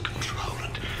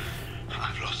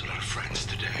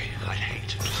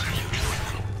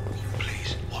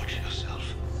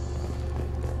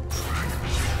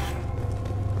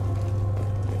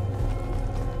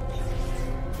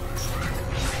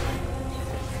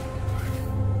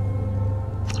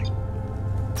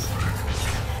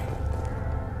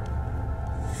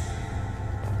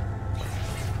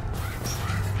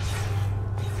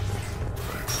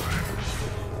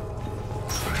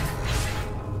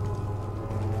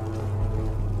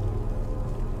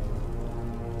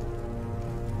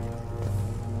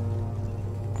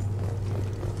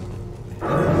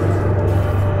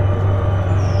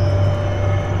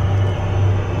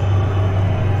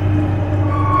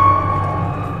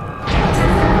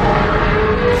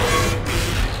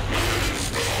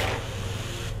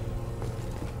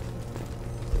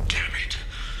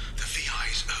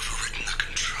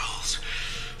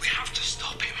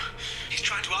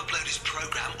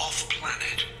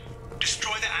planet.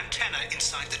 Destroy the antenna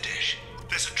inside the dish.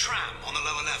 There's a tram on the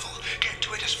lower level. Get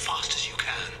to it as fast as you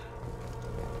can.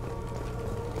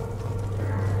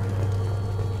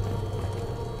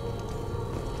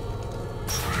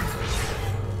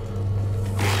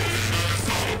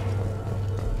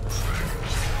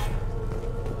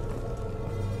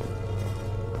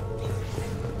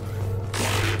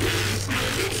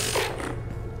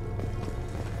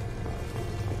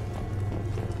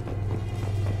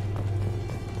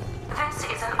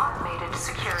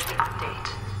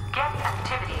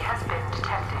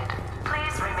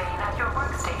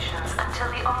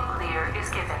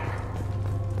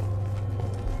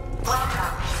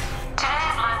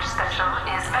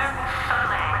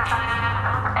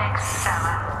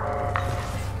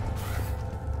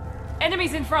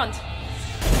 Enemies in front!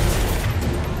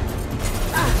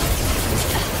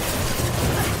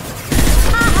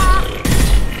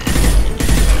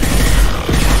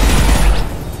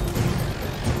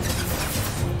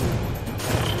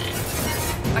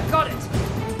 I got it!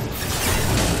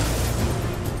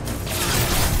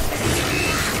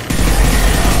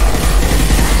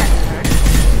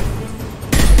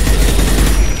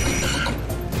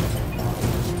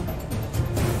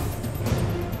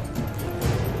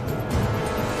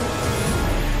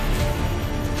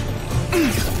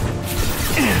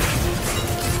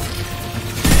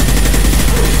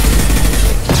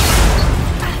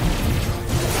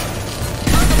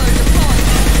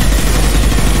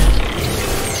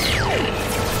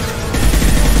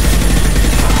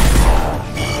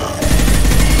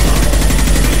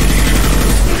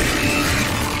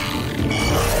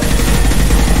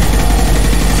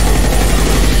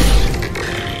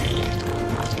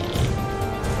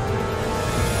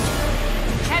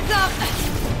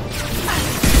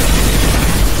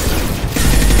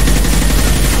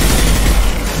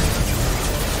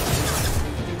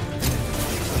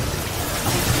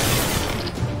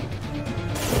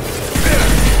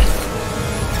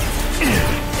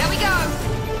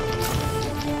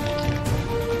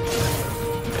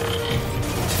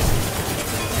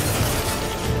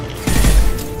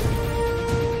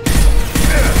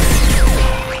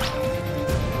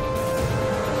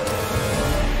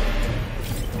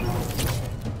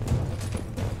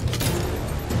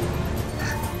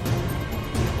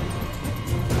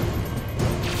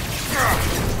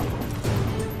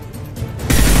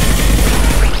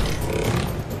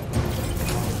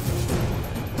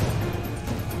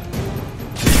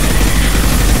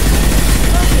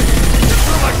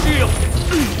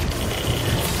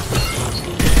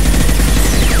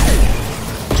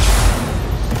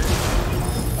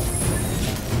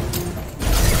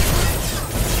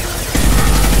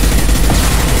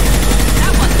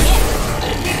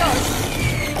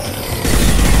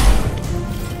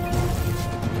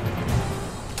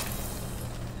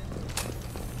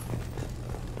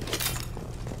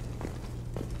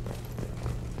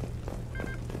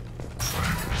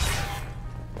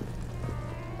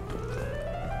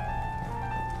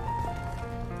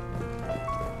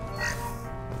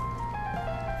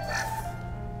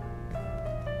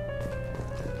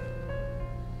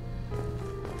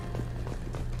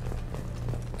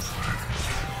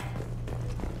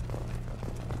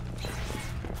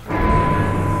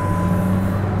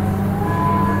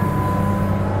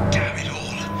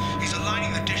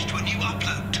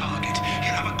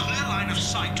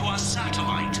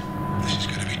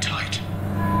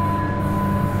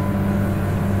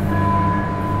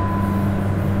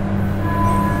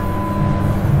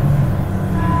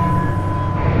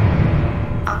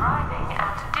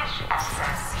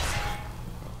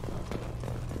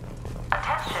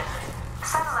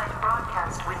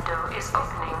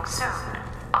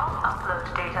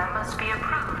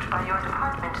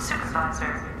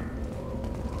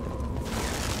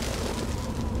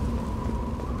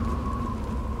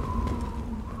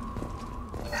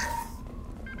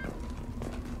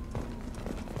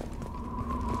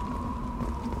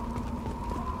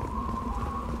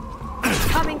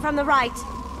 From the right.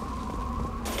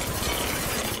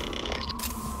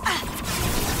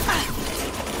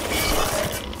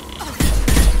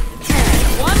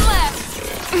 One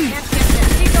left! Can't get there.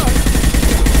 He goes.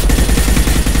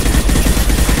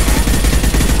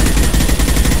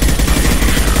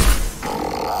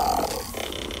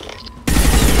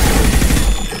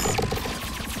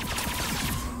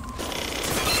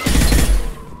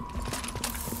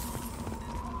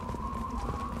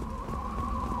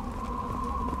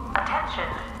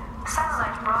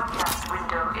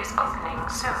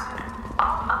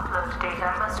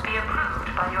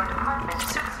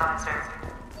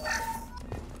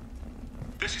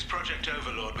 This is Project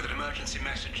Overlord with an emergency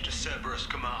message to Cerberus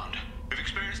Command. We've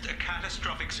experienced a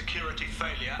catastrophic security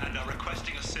failure and are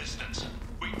requesting assistance.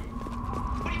 What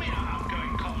do you mean our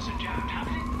outgoing comms are jammed? How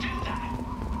did it do that?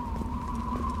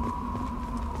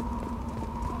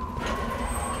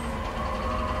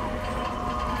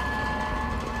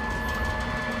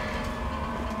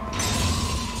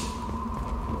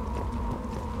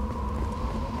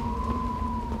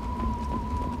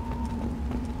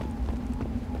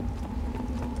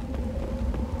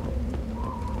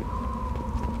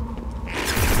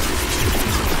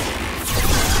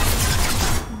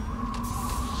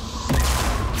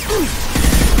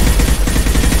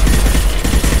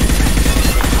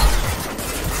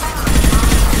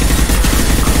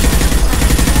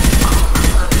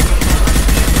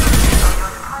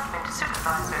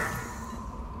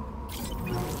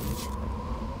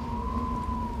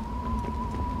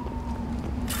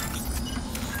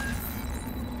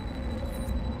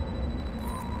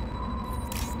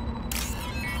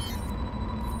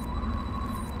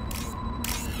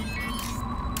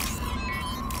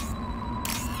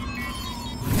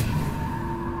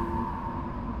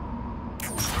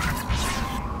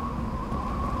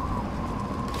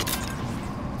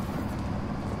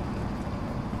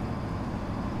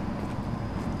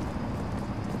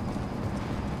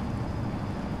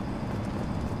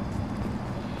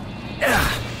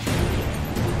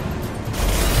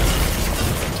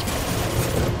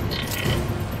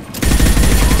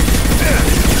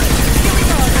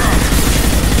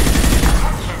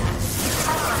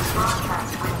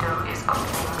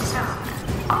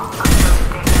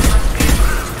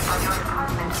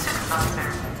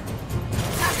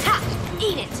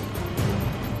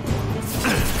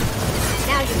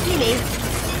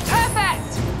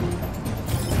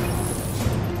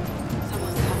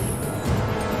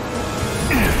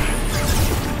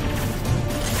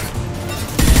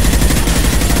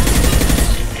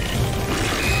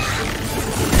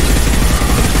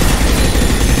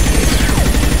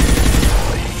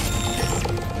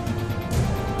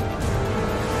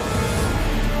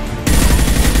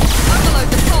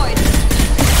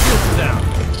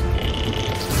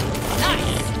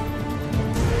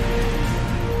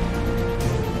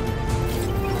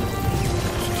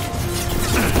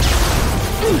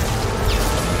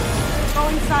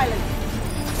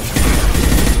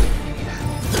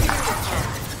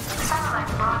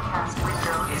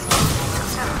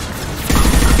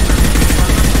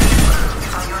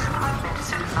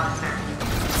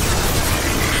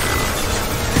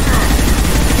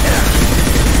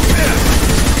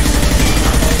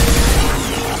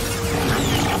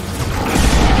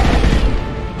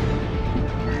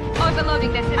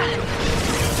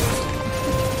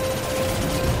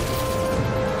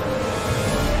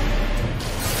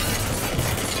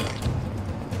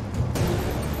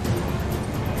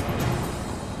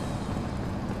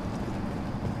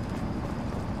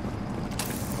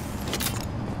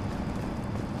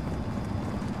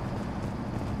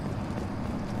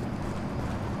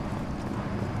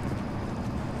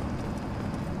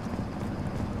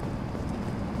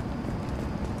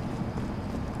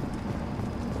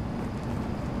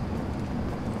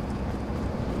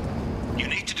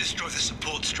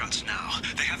 Struts now.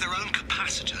 They have their own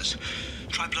capacitors.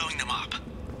 Try blowing them up.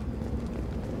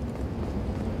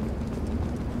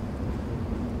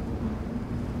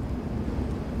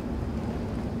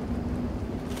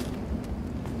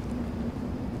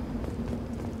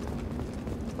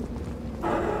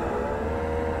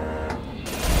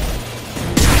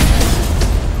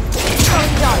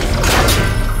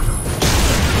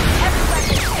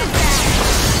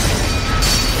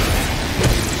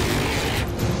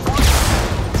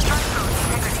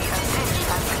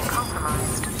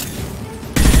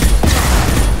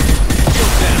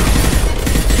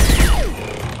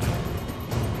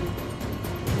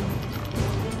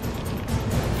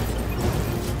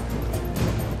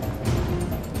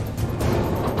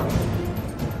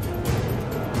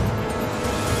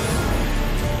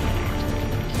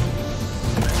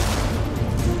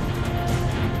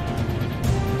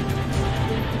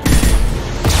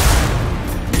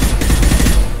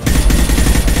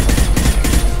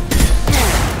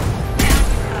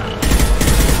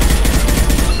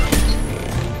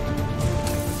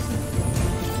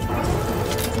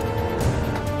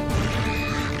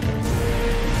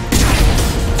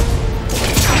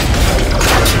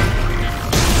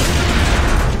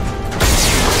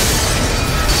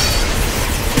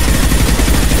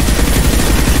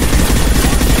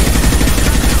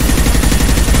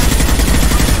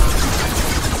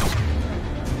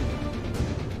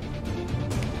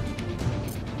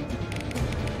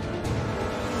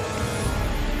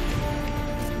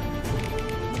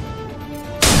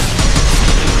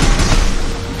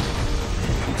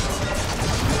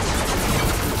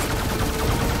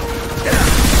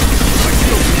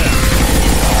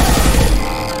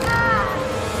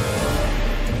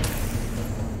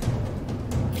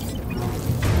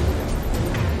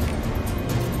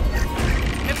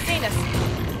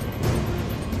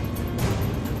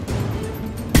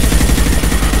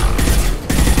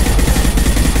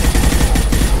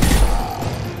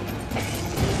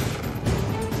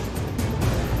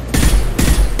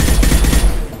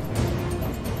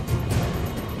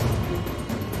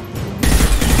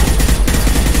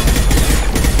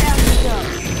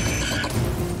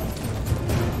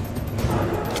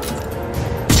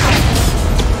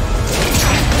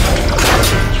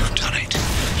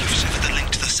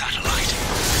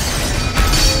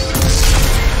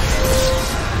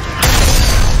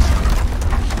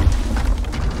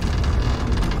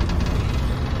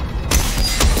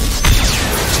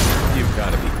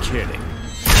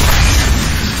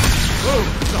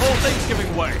 Everything's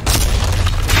giving way.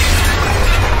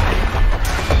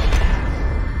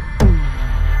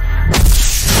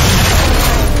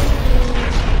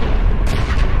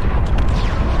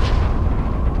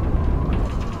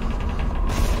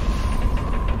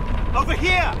 Over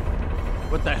here!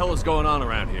 What the hell is going on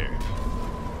around here?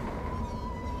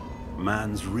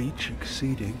 Man's reach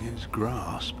exceeding his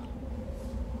grasp.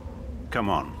 Come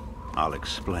on, I'll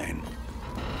explain.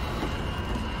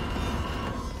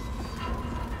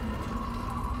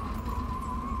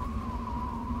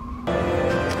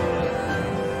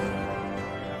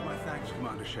 My thanks,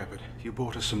 Commander Shepard. You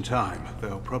bought us some time,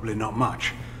 though probably not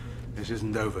much. This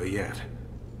isn't over yet.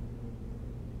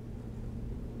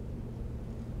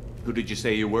 Who did you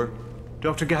say you were?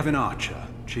 Dr. Gavin Archer,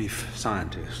 chief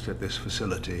scientist at this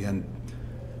facility, and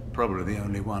probably the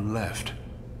only one left.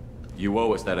 You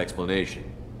owe us that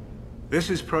explanation. This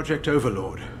is Project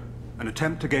Overlord, an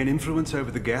attempt to gain influence over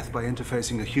the Geth by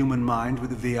interfacing a human mind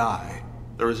with a VI.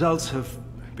 The results have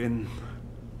been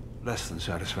less than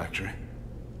satisfactory.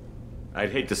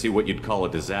 I'd hate to see what you'd call a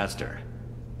disaster.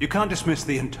 You can't dismiss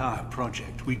the entire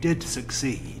project. We did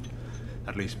succeed,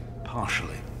 at least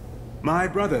partially. My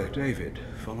brother, David,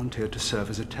 volunteered to serve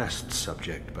as a test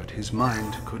subject, but his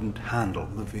mind couldn't handle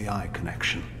the VI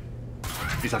connection.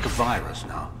 He's like a virus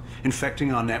now,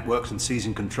 infecting our networks and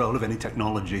seizing control of any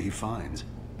technology he finds.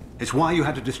 It's why you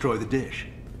had to destroy the dish.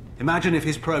 Imagine if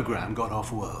his program got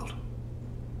off-world.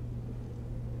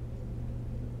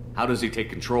 How does he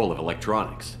take control of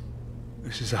electronics?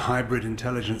 This is a hybrid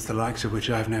intelligence the likes of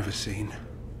which I've never seen.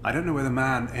 I don't know where the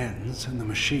man ends and the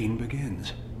machine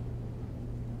begins.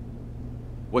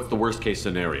 What's the worst-case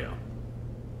scenario?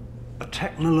 A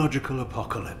technological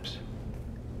apocalypse.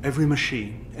 Every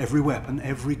machine, every weapon,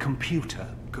 every computer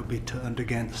could be turned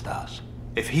against us.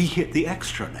 If he hit the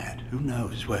extranet, who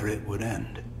knows where it would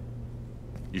end?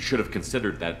 You should have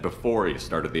considered that before you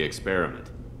started the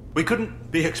experiment. We couldn't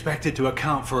be expected to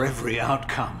account for every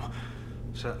outcome.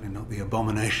 Certainly not the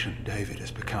abomination David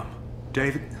has become.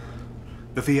 David,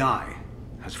 the VI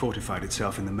has fortified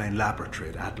itself in the main laboratory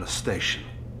at Atlas Station.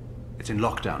 It's in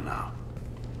lockdown now.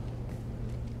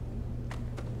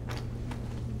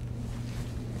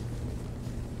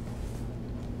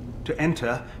 To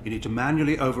enter, you need to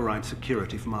manually override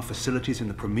security from our facilities in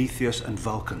the Prometheus and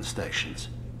Vulcan stations.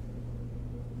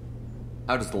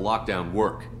 How does the lockdown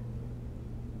work?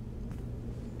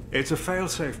 It's a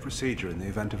fail-safe procedure in the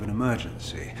event of an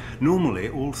emergency. Normally,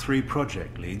 all 3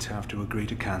 project leads have to agree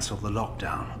to cancel the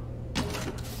lockdown.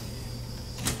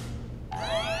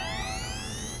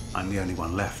 I'm the only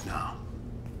one left now.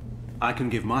 I can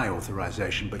give my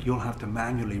authorization, but you'll have to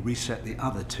manually reset the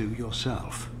other 2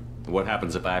 yourself. What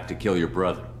happens if I have to kill your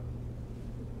brother?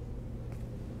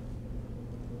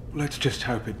 Let's just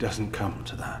hope it doesn't come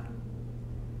to that.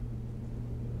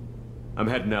 I'm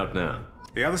heading out now.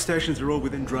 The other stations are all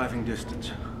within driving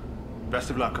distance. Best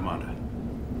of luck, Commander.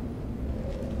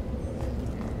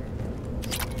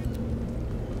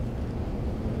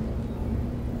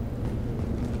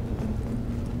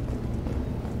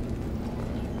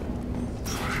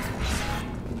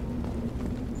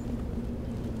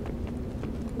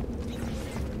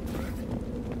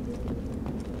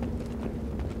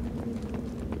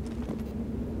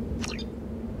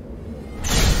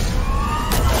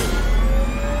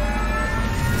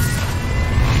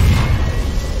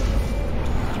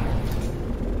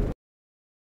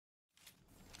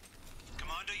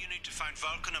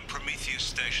 Vulcan and Prometheus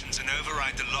stations and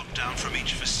override the lockdown from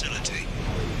each facility.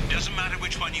 Doesn't matter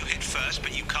which one you hit first,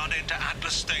 but you can't enter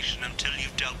Atlas Station until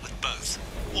you've dealt with both.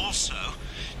 Also,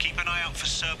 keep an eye out for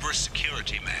Cerberus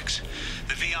security mechs.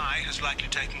 The VI has likely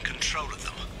taken control of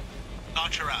them.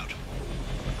 Archer out.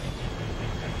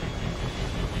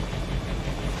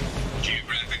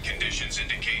 Geographic conditions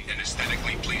indicate an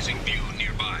aesthetically pleasing view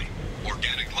nearby.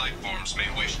 Organic life forms may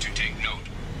wish to take note.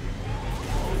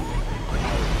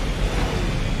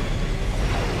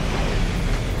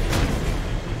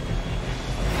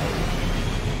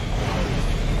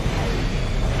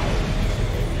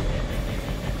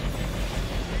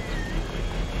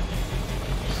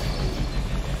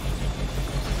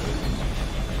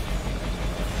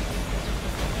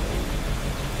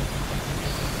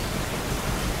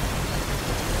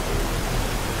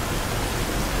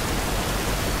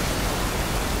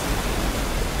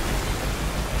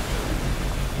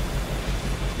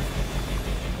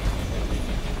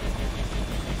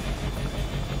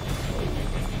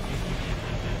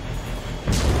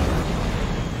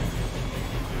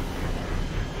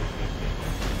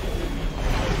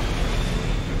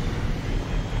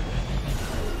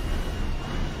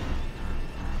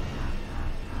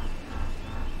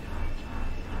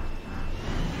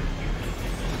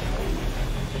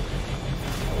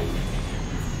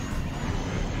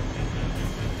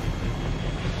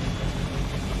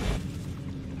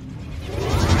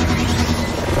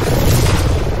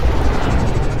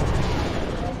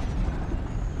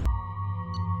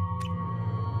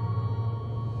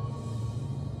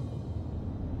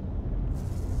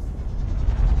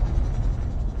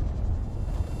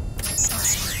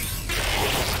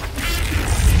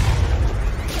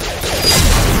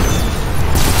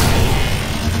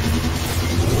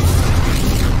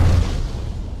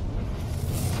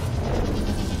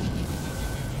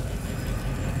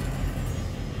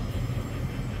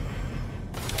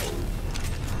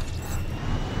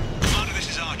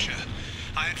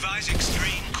 I advise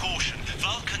extreme caution.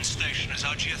 Vulcan Station is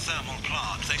our geothermal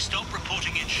plant. They stopped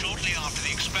reporting in shortly after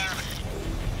the experiment.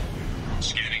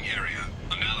 Scanning area.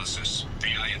 Analysis.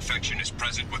 VI infection is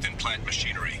present within plant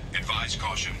machinery. Advise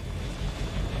caution.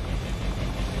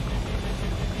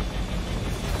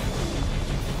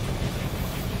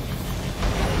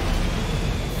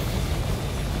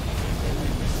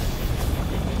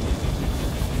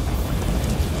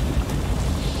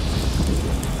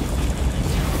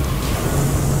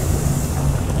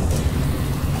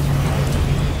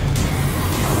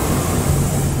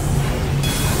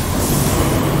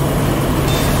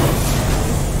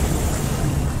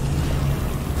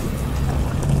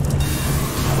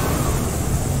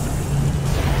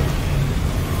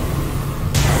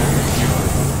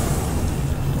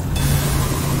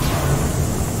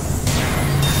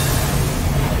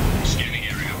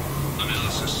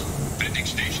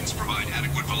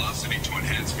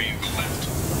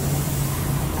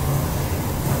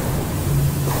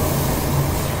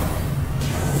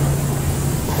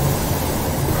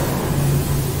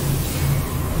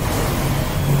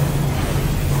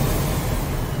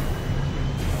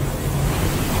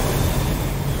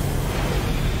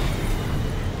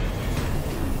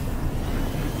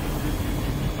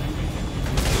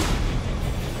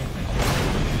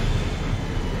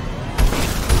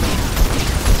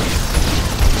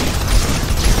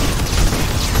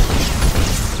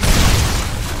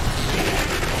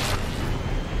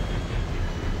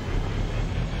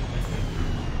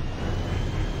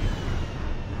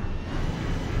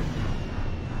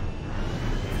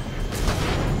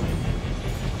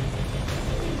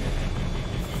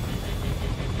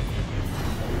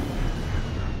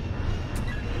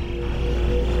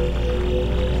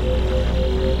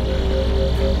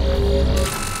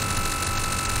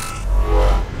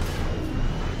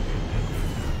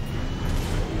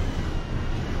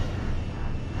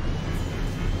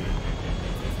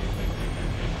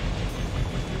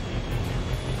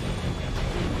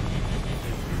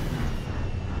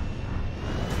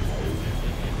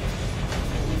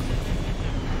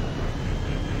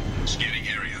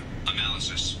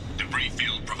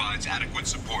 Adequate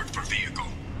support for vehicle.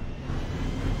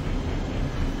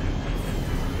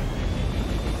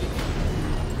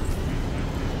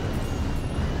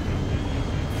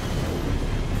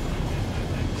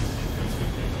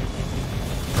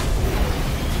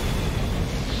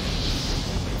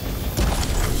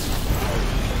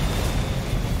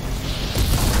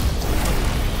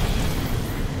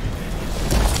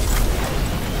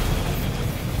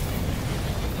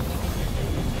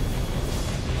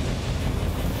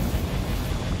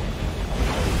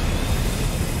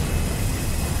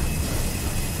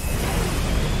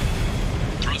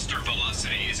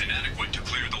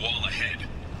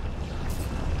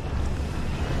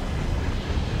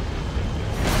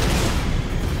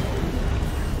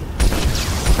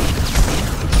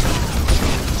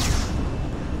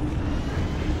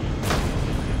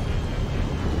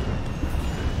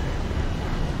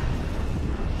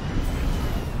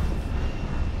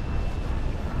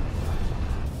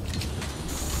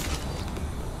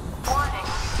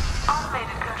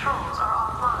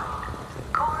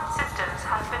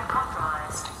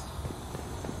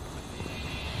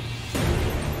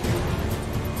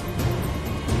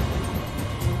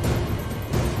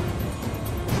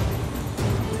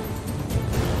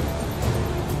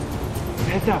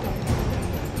 Heads up.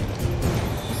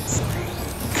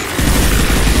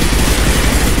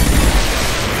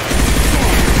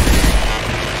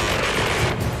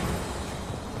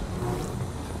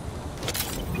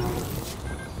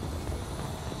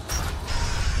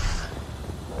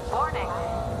 Warning.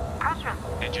 Pressure.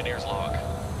 Engineer's log.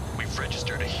 We've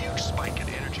registered a huge spike in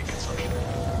energy consumption.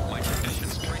 My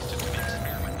technicians traced it to the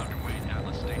experiment underway at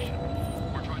Atlas Station.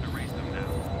 We're trying to raise them now.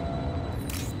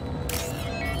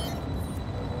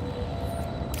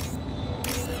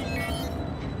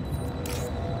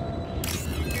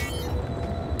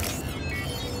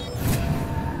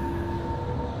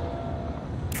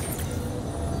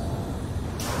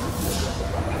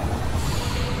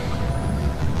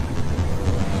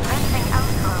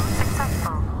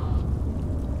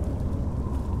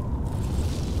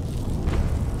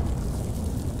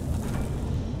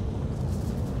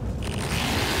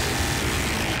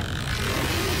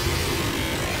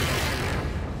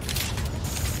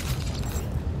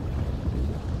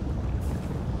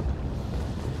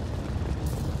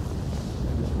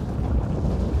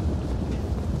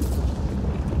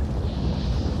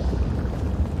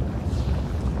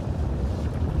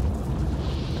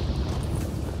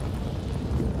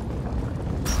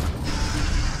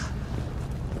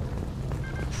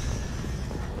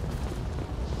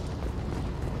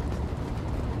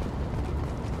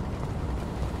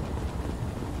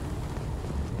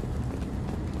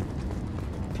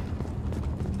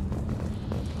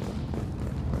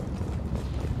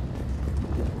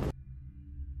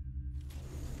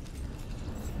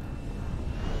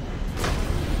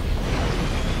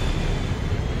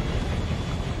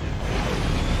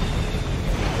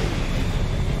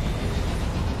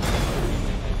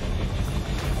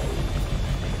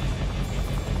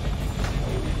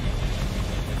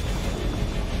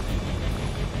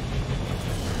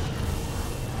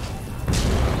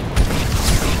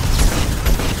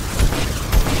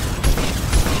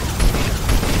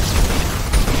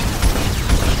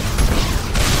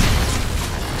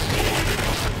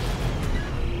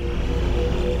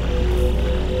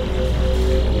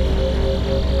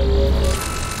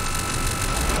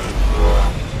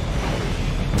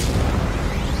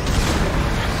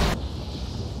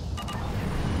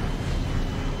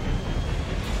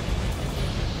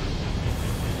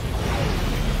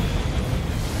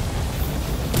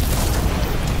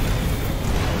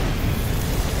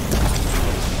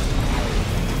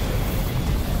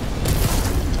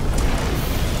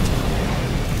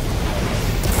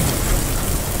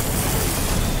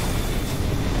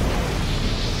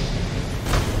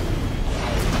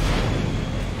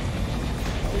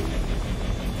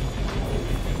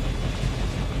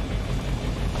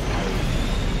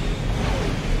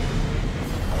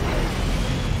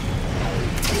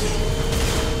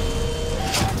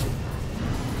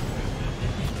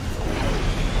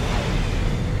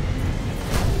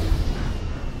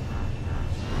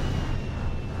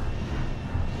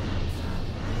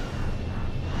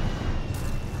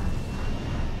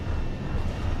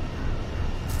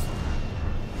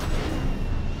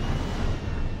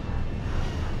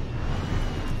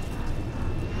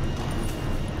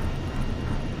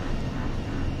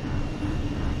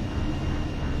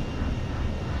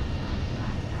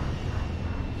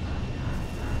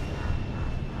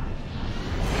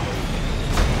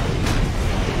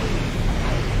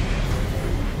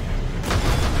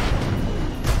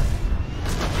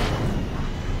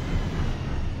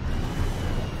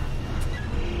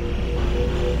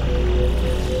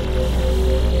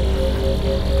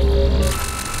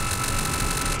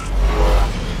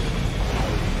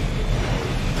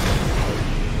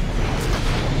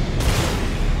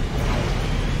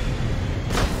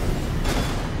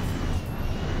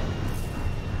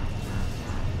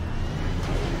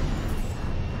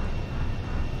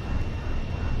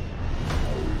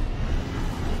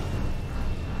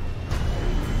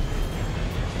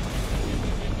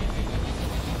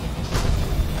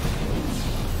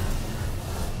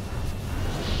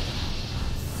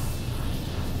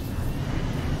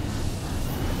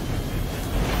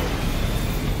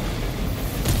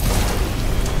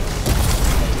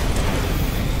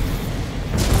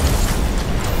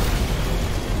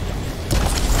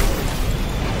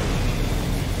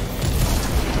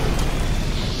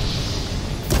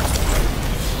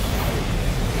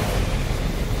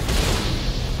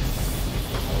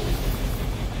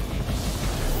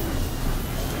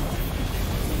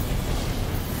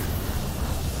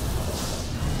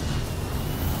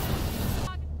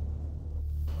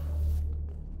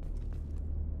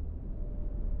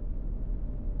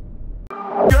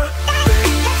 Yeah.